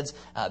some kids,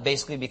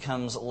 basically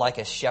becomes like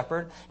a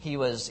shepherd. He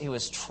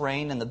was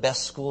trained in the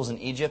best schools in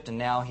Egypt, and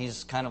now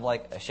he's kind of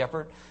like a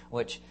shepherd,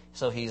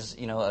 so he's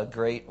a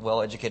great,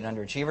 well-educated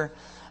underachiever.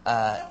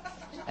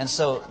 And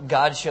so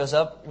God shows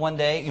up one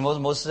day.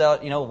 Moses is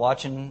out,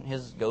 watching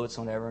his goats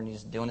and whatever, and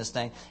he's doing his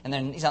thing. And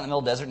then he's out in the middle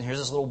of the desert, and here's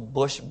this little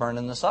bush burned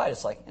in the side.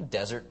 It's like a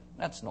desert.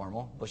 That's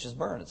normal. Bushes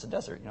burn. It's a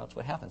desert. It's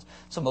what happens.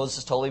 So Moses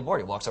is totally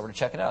bored. He walks over to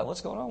check it out. What's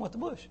going on with the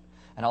bush?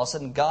 And all of a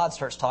sudden, God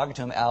starts talking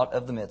to him out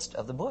of the midst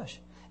of the bush.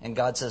 And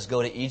God says,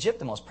 go to Egypt,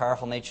 the most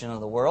powerful nation in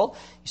the world.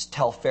 You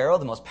tell Pharaoh,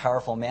 the most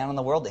powerful man in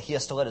the world, that he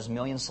has to let his 1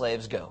 million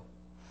slaves go.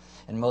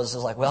 And Moses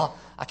is like, well,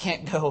 I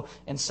can't go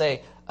and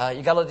say,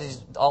 you got to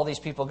let all these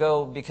people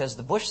go because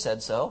the bush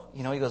said so.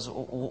 He goes,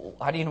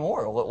 how do you know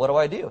more? What do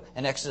I do?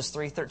 In Exodus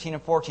 3:13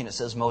 and 14, it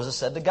says, Moses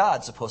said to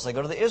God, suppose I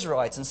go to the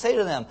Israelites and say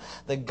to them,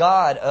 the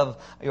God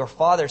of your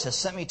fathers has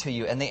sent me to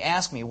you. And they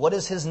ask me, what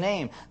is his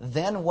name?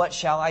 Then what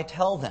shall I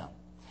tell them?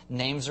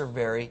 Names are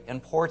very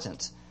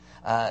important.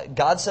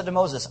 God said to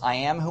Moses, I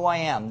am who I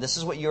am. This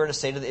is what you are to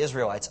say to the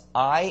Israelites.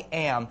 I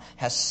am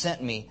has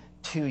sent me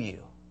to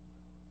you.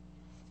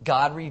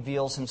 God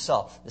reveals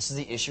himself. This is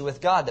the issue with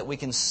God, that we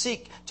can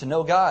seek to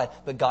know God,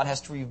 but God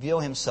has to reveal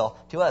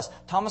himself to us.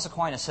 Thomas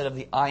Aquinas said of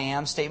the I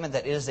am statement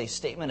that it is a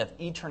statement of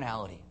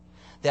eternality.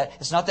 That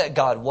it's not that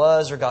God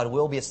was or God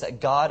will be, it's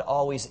that God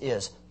always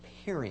is,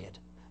 period.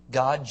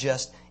 God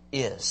just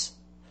is.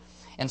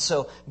 And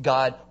so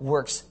God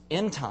works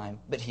in time,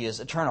 but He is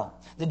eternal.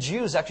 The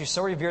Jews actually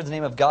so revered the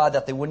name of God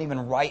that they wouldn't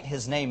even write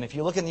His name. If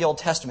you look in the Old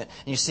Testament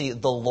and you see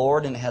the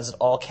Lord and it has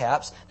all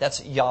caps,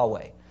 that's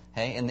Yahweh.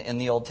 Okay, in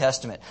the Old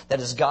Testament. That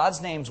is God's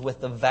names with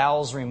the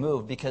vowels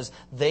removed because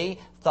they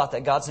thought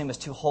that God's name was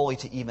too holy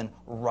to even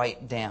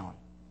write down.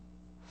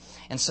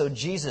 And so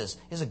Jesus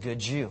is a good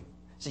Jew.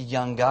 He's a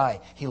young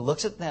guy. He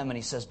looks at them and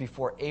he says,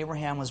 before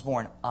Abraham was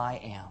born, I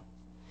am.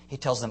 He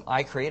tells them,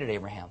 I created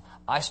Abraham.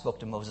 I spoke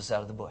to Moses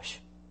out of the bush,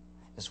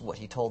 is what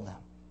he told them.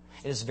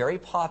 It is very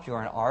popular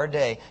in our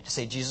day to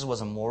say Jesus was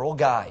a moral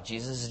guy.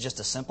 Jesus is just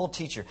a simple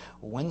teacher,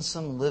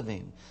 winsome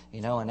living.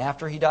 And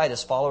after he died,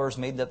 his followers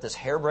made up this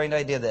harebrained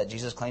idea that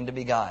Jesus claimed to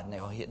be God.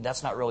 And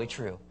that's not really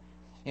true.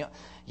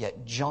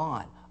 Yet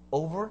John,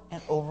 over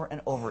and over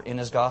and over in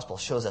his gospel,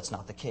 shows that's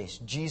not the case.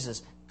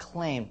 Jesus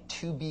claimed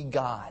to be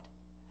God.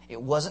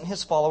 It wasn't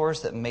his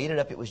followers that made it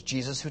up. It was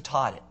Jesus who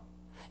taught it.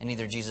 And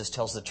either Jesus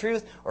tells the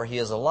truth or he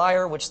is a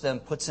liar, which then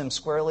puts him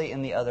squarely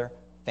in the other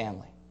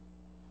family.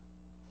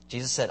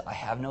 Jesus said, I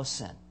have no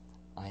sin.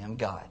 I am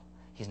God.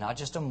 He's not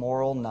just a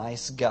moral,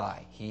 nice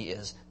guy. He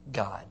is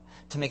God.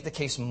 To make the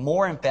case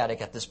more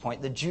emphatic at this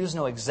point, the Jews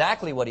know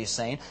exactly what he's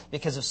saying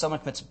because if someone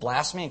commits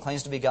blasphemy and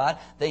claims to be God,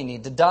 they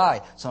need to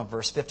die. So in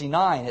verse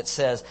 59, it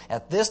says,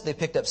 at this they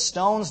picked up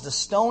stones to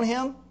stone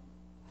him,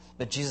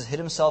 but Jesus hid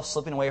himself,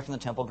 slipping away from the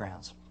temple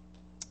grounds.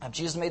 If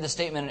Jesus made the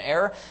statement in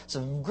error, it's a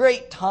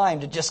great time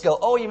to just go,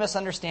 oh, you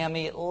misunderstand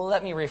me.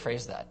 Let me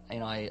rephrase that.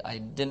 I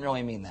didn't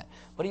really mean that.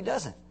 But he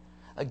doesn't.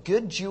 A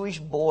good Jewish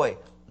boy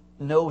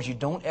knows you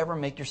don't ever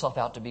make yourself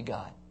out to be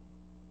God.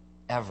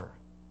 Ever.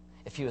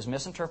 If he was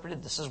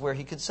misinterpreted, this is where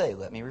he could say,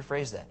 let me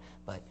rephrase that.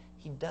 But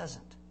he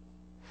doesn't.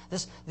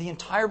 The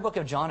entire book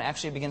of John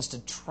actually begins to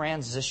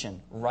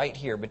transition right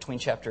here between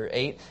chapter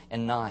 8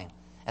 and 9.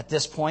 At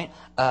this point,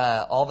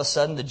 all of a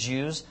sudden the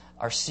Jews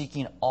are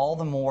seeking all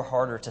the more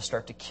harder to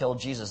start to kill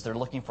Jesus. They're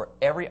looking for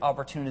every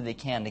opportunity they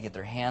can to get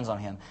their hands on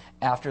him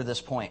after this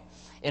point.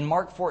 In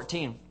Mark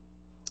 14,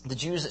 it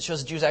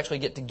shows the Jews actually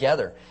get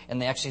together and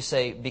they actually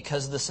say,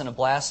 because of the sin of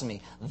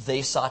blasphemy,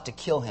 they sought to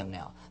kill him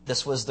now.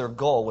 This was their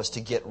goal, was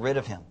to get rid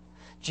of him.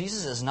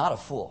 Jesus is not a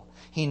fool.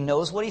 He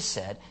knows what he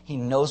said. He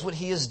knows what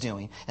he is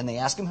doing. And they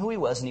ask him who he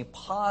was, and he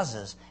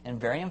pauses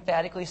and very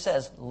emphatically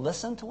says,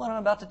 listen to what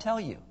I'm about to tell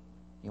you.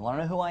 You want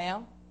to know who I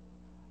am?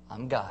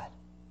 I'm God.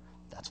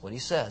 That's what he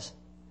says.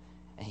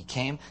 And he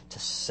came to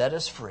set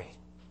us free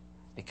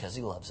because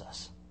he loves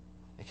us.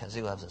 Because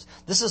he loves us.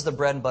 This is the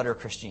bread and butter of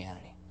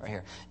Christianity right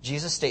here.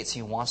 Jesus states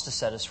he wants to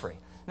set us free.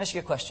 Let me ask you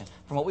a question.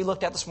 From what we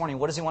looked at this morning,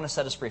 what does he want to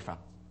set us free from?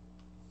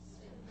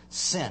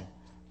 Sin.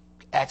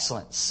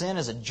 Excellent. Sin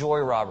is a joy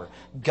robber.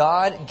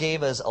 God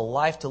gave us a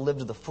life to live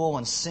to the full,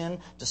 and sin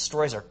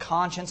destroys our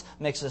conscience,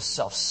 makes us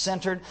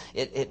self-centered.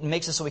 It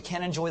makes us so we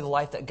can't enjoy the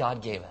life that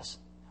God gave us.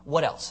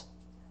 What else?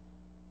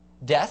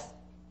 Death.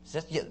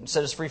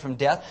 Set us free from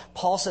death.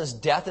 Paul says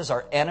death is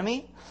our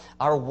enemy.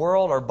 Our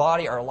world, our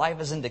body, our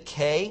life is in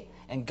decay,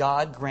 and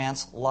God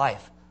grants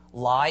life.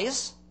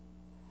 Lies.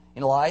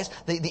 Lies.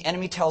 The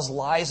enemy tells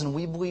lies, and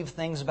we believe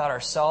things about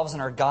ourselves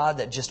and our God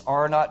that just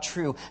are not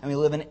true, and we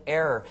live in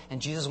error,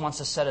 and Jesus wants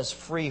to set us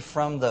free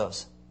from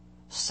those.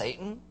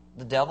 Satan,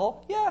 the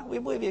devil, yeah, we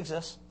believe he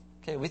exists.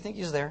 Okay, we think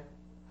he's there.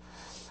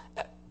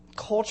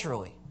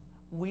 Culturally,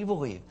 we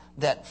believe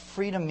that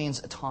freedom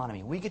means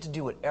autonomy. We get to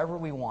do whatever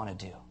we want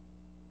to do.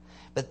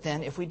 But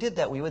then, if we did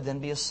that, we would then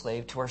be a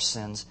slave to our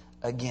sins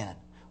again.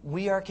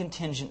 We are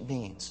contingent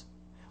beings.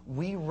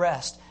 We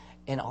rest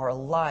and are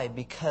alive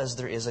because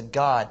there is a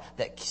God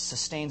that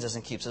sustains us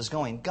and keeps us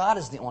going. God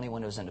is the only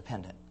one who is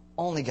independent.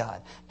 Only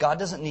God. God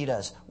doesn't need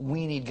us.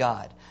 We need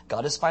God.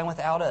 God is fine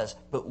without us,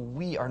 but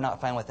we are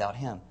not fine without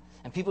him.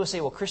 And people who say,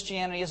 well,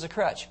 Christianity is a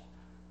crutch.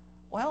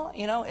 Well,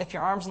 if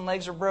your arms and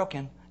legs are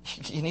broken,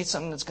 you need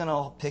something that's going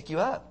to pick you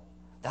up.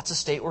 That's the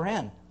state we're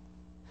in.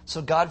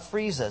 So God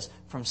frees us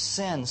from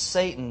sin,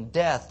 Satan,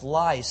 death,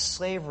 lies,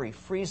 slavery,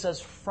 frees us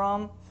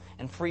from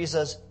and frees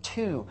us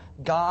to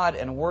God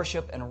and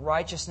worship and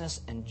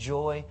righteousness and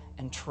joy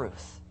and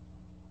truth.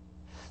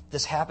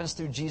 This happens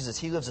through Jesus.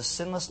 He lives a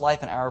sinless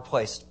life in our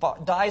place,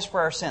 dies for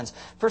our sins.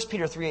 1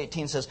 Peter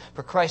 3:18 says,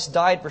 for Christ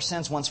died for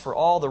sins once for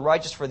all, the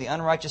righteous for the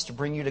unrighteous, to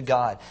bring you to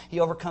God. He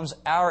overcomes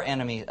our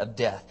enemy of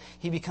death.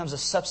 He becomes a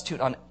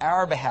substitute on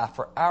our behalf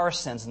for our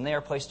sins, and they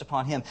are placed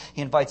upon him.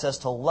 He invites us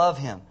to love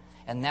him.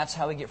 And that's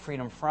how we get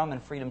freedom from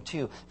and freedom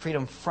to.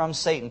 Freedom from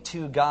Satan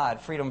to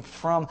God. Freedom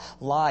from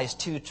lies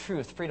to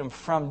truth. Freedom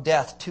from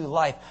death to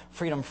life.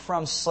 Freedom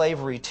from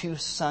slavery to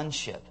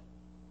sonship.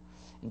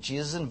 And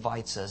Jesus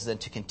invites us then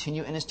to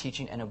continue in his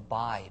teaching and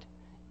abide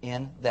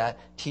in that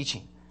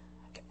teaching.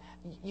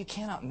 You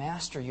cannot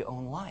master your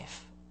own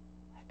life.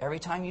 Every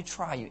time you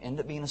try, you end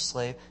up being a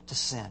slave to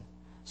sin.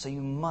 So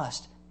you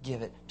must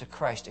give it to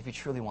Christ if you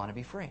truly want to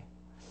be free.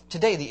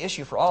 Today, the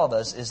issue for all of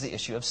us is the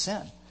issue of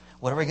sin.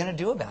 What are we going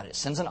to do about it?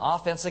 Sin's an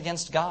offense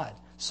against God.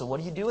 So what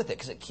do you do with it?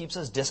 Because it keeps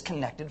us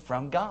disconnected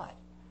from God.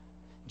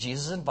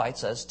 Jesus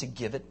invites us to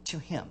give it to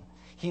him.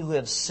 He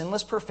lives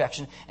sinless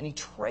perfection, and He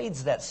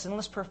trades that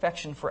sinless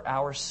perfection for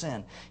our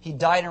sin. He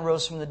died and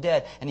rose from the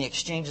dead, and He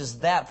exchanges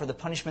that for the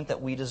punishment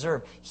that we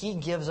deserve. He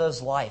gives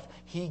us life.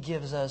 He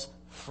gives us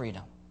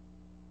freedom.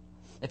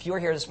 If you are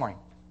here this morning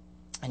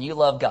and you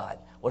love God,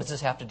 what does this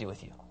have to do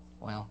with you?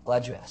 Well,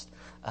 glad you asked.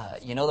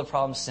 You know the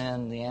problem,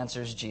 sin. The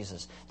answer is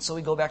Jesus. So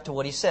we go back to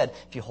what He said.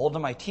 If you hold to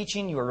my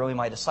teaching, you are really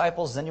my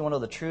disciples. Then you will know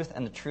the truth,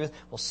 and the truth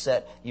will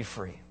set you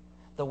free.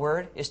 The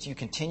word is to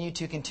continue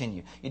to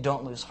continue. You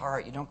don't lose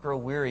heart. You don't grow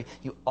weary.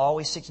 You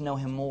always seek to know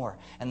Him more.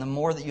 And the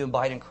more that you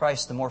abide in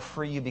Christ, the more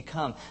free you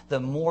become. The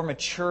more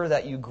mature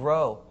that you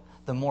grow,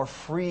 the more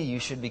free you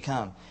should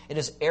become. It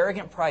is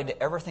arrogant pride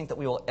to ever think that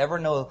we will ever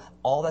know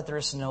all that there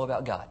is to know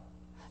about God.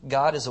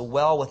 God is a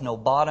well with no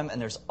bottom,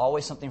 and there's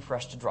always something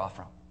fresh to draw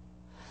from.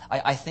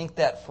 I think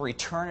that for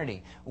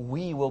eternity,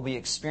 we will be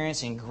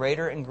experiencing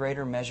greater and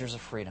greater measures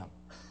of freedom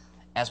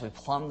as we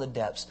plumb the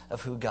depths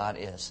of who God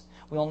is.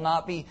 We will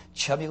not be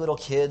chubby little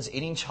kids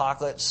eating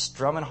chocolate,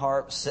 strumming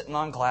harps, sitting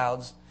on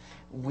clouds.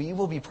 We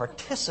will be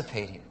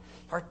participating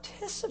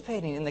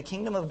in the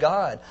kingdom of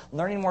God,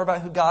 learning more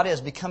about who God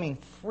is, becoming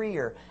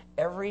freer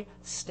every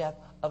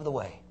step of the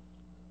way.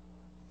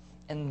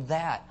 And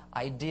that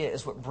idea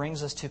is what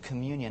brings us to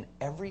communion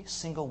every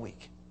single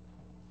week.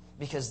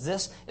 Because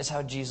this is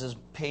how Jesus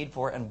paid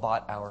for and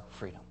bought our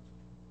freedom.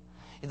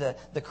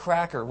 The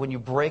cracker, when you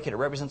break it, it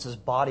represents His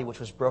body, which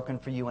was broken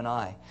for you and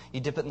I. You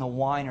dip it in the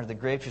wine or the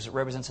grape juice, it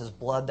represents His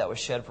blood that was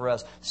shed for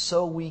us.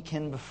 So we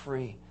can be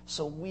free.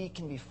 So we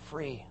can be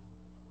free.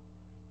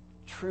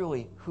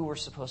 Truly who we're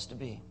supposed to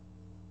be.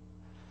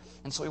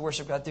 And so we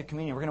worship God through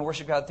communion. We're going to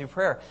worship God through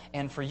prayer.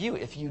 And for you,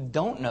 if you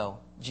don't know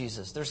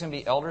Jesus, there's going to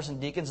be elders and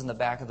deacons in the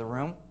back of the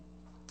room.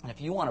 And if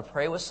you want to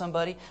pray with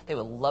somebody, they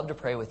would love to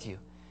pray with you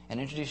and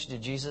introduce you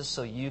to Jesus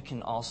so you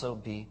can also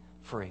be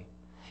free.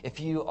 If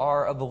you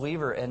are a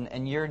believer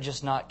and you're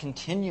just not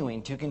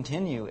continuing to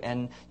continue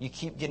and you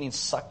keep getting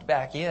sucked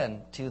back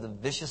in to the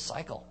vicious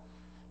cycle,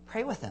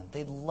 pray with them.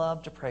 They'd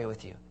love to pray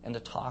with you and to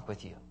talk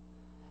with you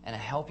and to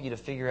help you to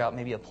figure out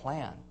maybe a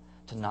plan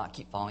to not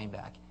keep falling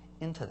back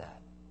into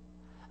that.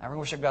 Now, we're going to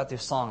worship God through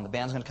song. The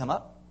band's going to come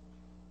up.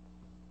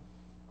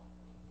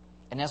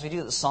 And as we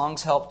do, the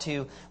songs help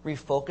to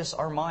refocus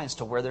our minds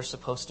to where they're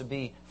supposed to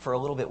be for a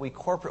little bit. We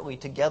corporately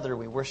together,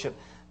 we worship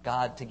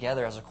God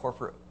together as a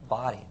corporate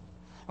body.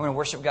 We're going to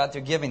worship God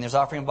through giving. There's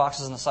offering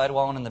boxes on the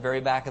sidewall and in the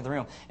very back of the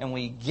room. And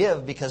we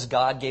give because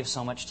God gave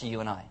so much to you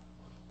and I.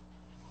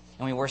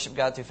 And we worship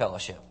God through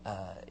fellowship.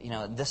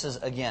 This is,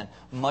 again,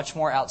 much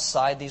more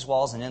outside these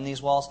walls than in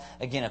these walls.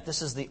 Again, if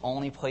this is the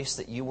only place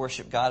that you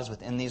worship God is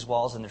within these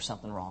walls, then there's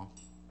something wrong.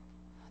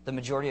 The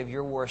majority of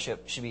your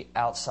worship should be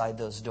outside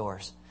those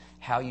doors.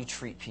 How you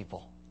treat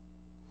people.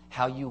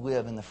 How you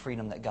live in the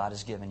freedom that God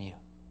has given you.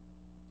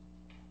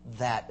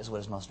 That is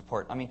what is most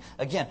important. I mean,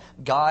 again,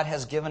 God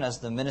has given us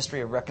the ministry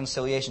of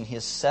reconciliation. He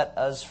has set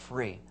us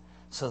free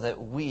so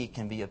that we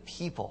can be a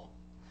people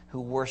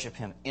who worship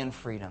Him in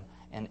freedom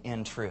and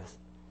in truth.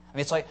 I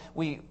mean, it's like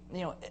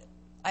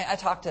I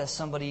talked to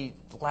somebody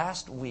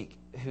last week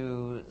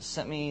who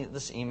sent me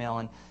this email,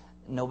 and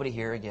nobody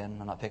here again,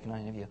 I'm not picking on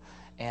any of you,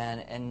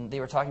 and they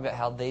were talking about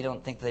how they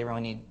don't think they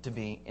really need to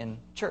be in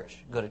church,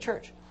 go to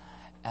church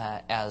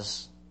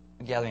as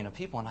a gathering of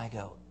people, and I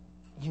go,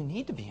 you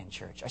need to be in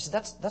church. I said,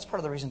 that's part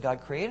of the reason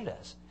God created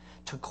us,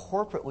 to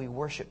corporately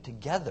worship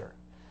together.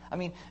 I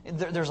mean,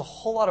 there's a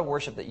whole lot of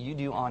worship that you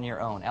do on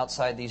your own,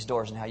 outside these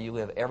doors, and how you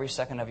live every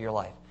second of your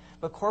life.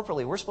 But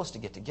corporately, we're supposed to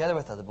get together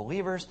with other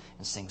believers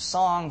and sing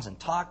songs and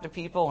talk to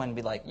people and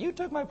be like, "You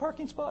took my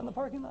parking spot in the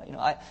parking lot."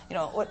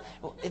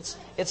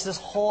 It's this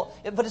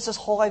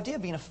whole idea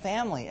of being a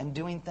family and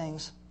doing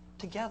things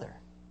together,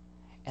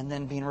 and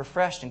then being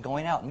refreshed and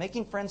going out and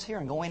making friends here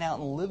and going out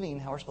and living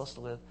how we're supposed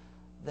to live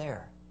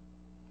there.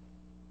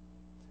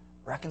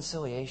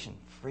 Reconciliation,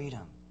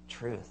 freedom,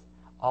 truth.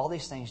 All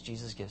these things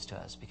Jesus gives to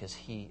us because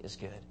He is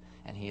good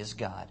and He is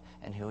God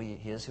and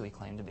He is who He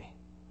claimed to be.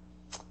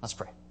 Let's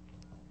pray.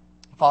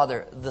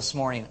 Father, this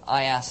morning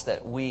I ask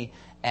that we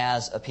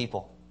as a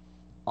people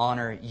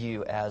honor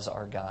You as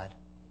our God.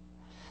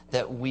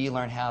 That we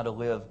learn how to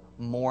live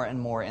more and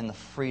more in the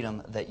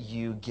freedom that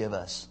You give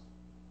us.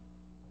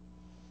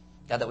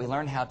 God, that we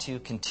learn how to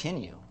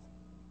continue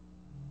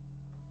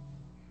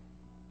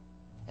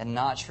and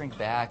not shrink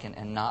back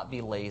and not be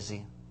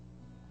lazy,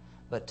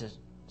 but to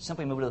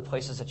simply move to the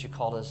places that You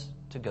called us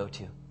to go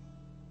to.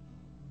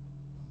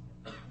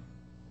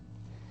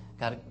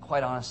 God,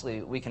 quite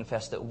honestly, we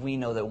confess that we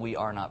know that we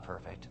are not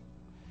perfect.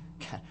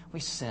 God, we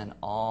sin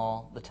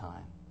all the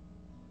time.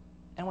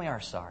 And we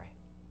are sorry.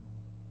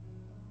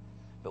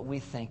 But we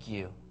thank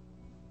You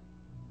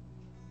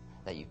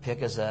that You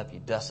pick us up,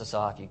 You dust us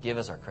off, You give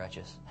us our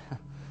crutches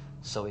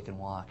so we can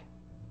walk.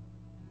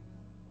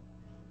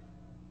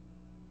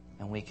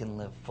 And we can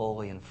live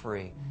fully and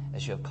free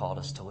as You have called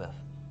us to live.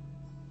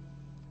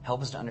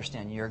 Help us to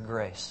understand Your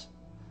grace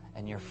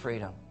and Your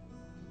freedom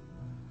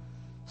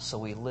so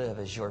we live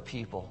as Your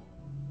people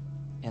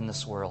in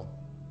this world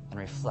and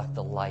reflect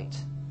the light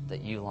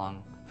that You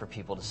long for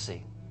people to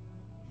see.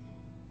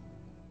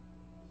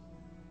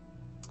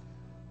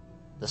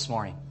 this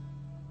morning.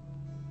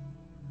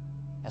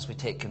 As we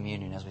take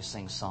communion, as we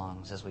sing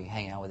songs, as we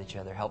hang out with each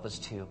other, help us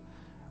to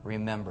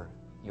remember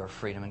your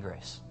freedom and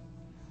grace.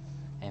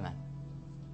 Amen.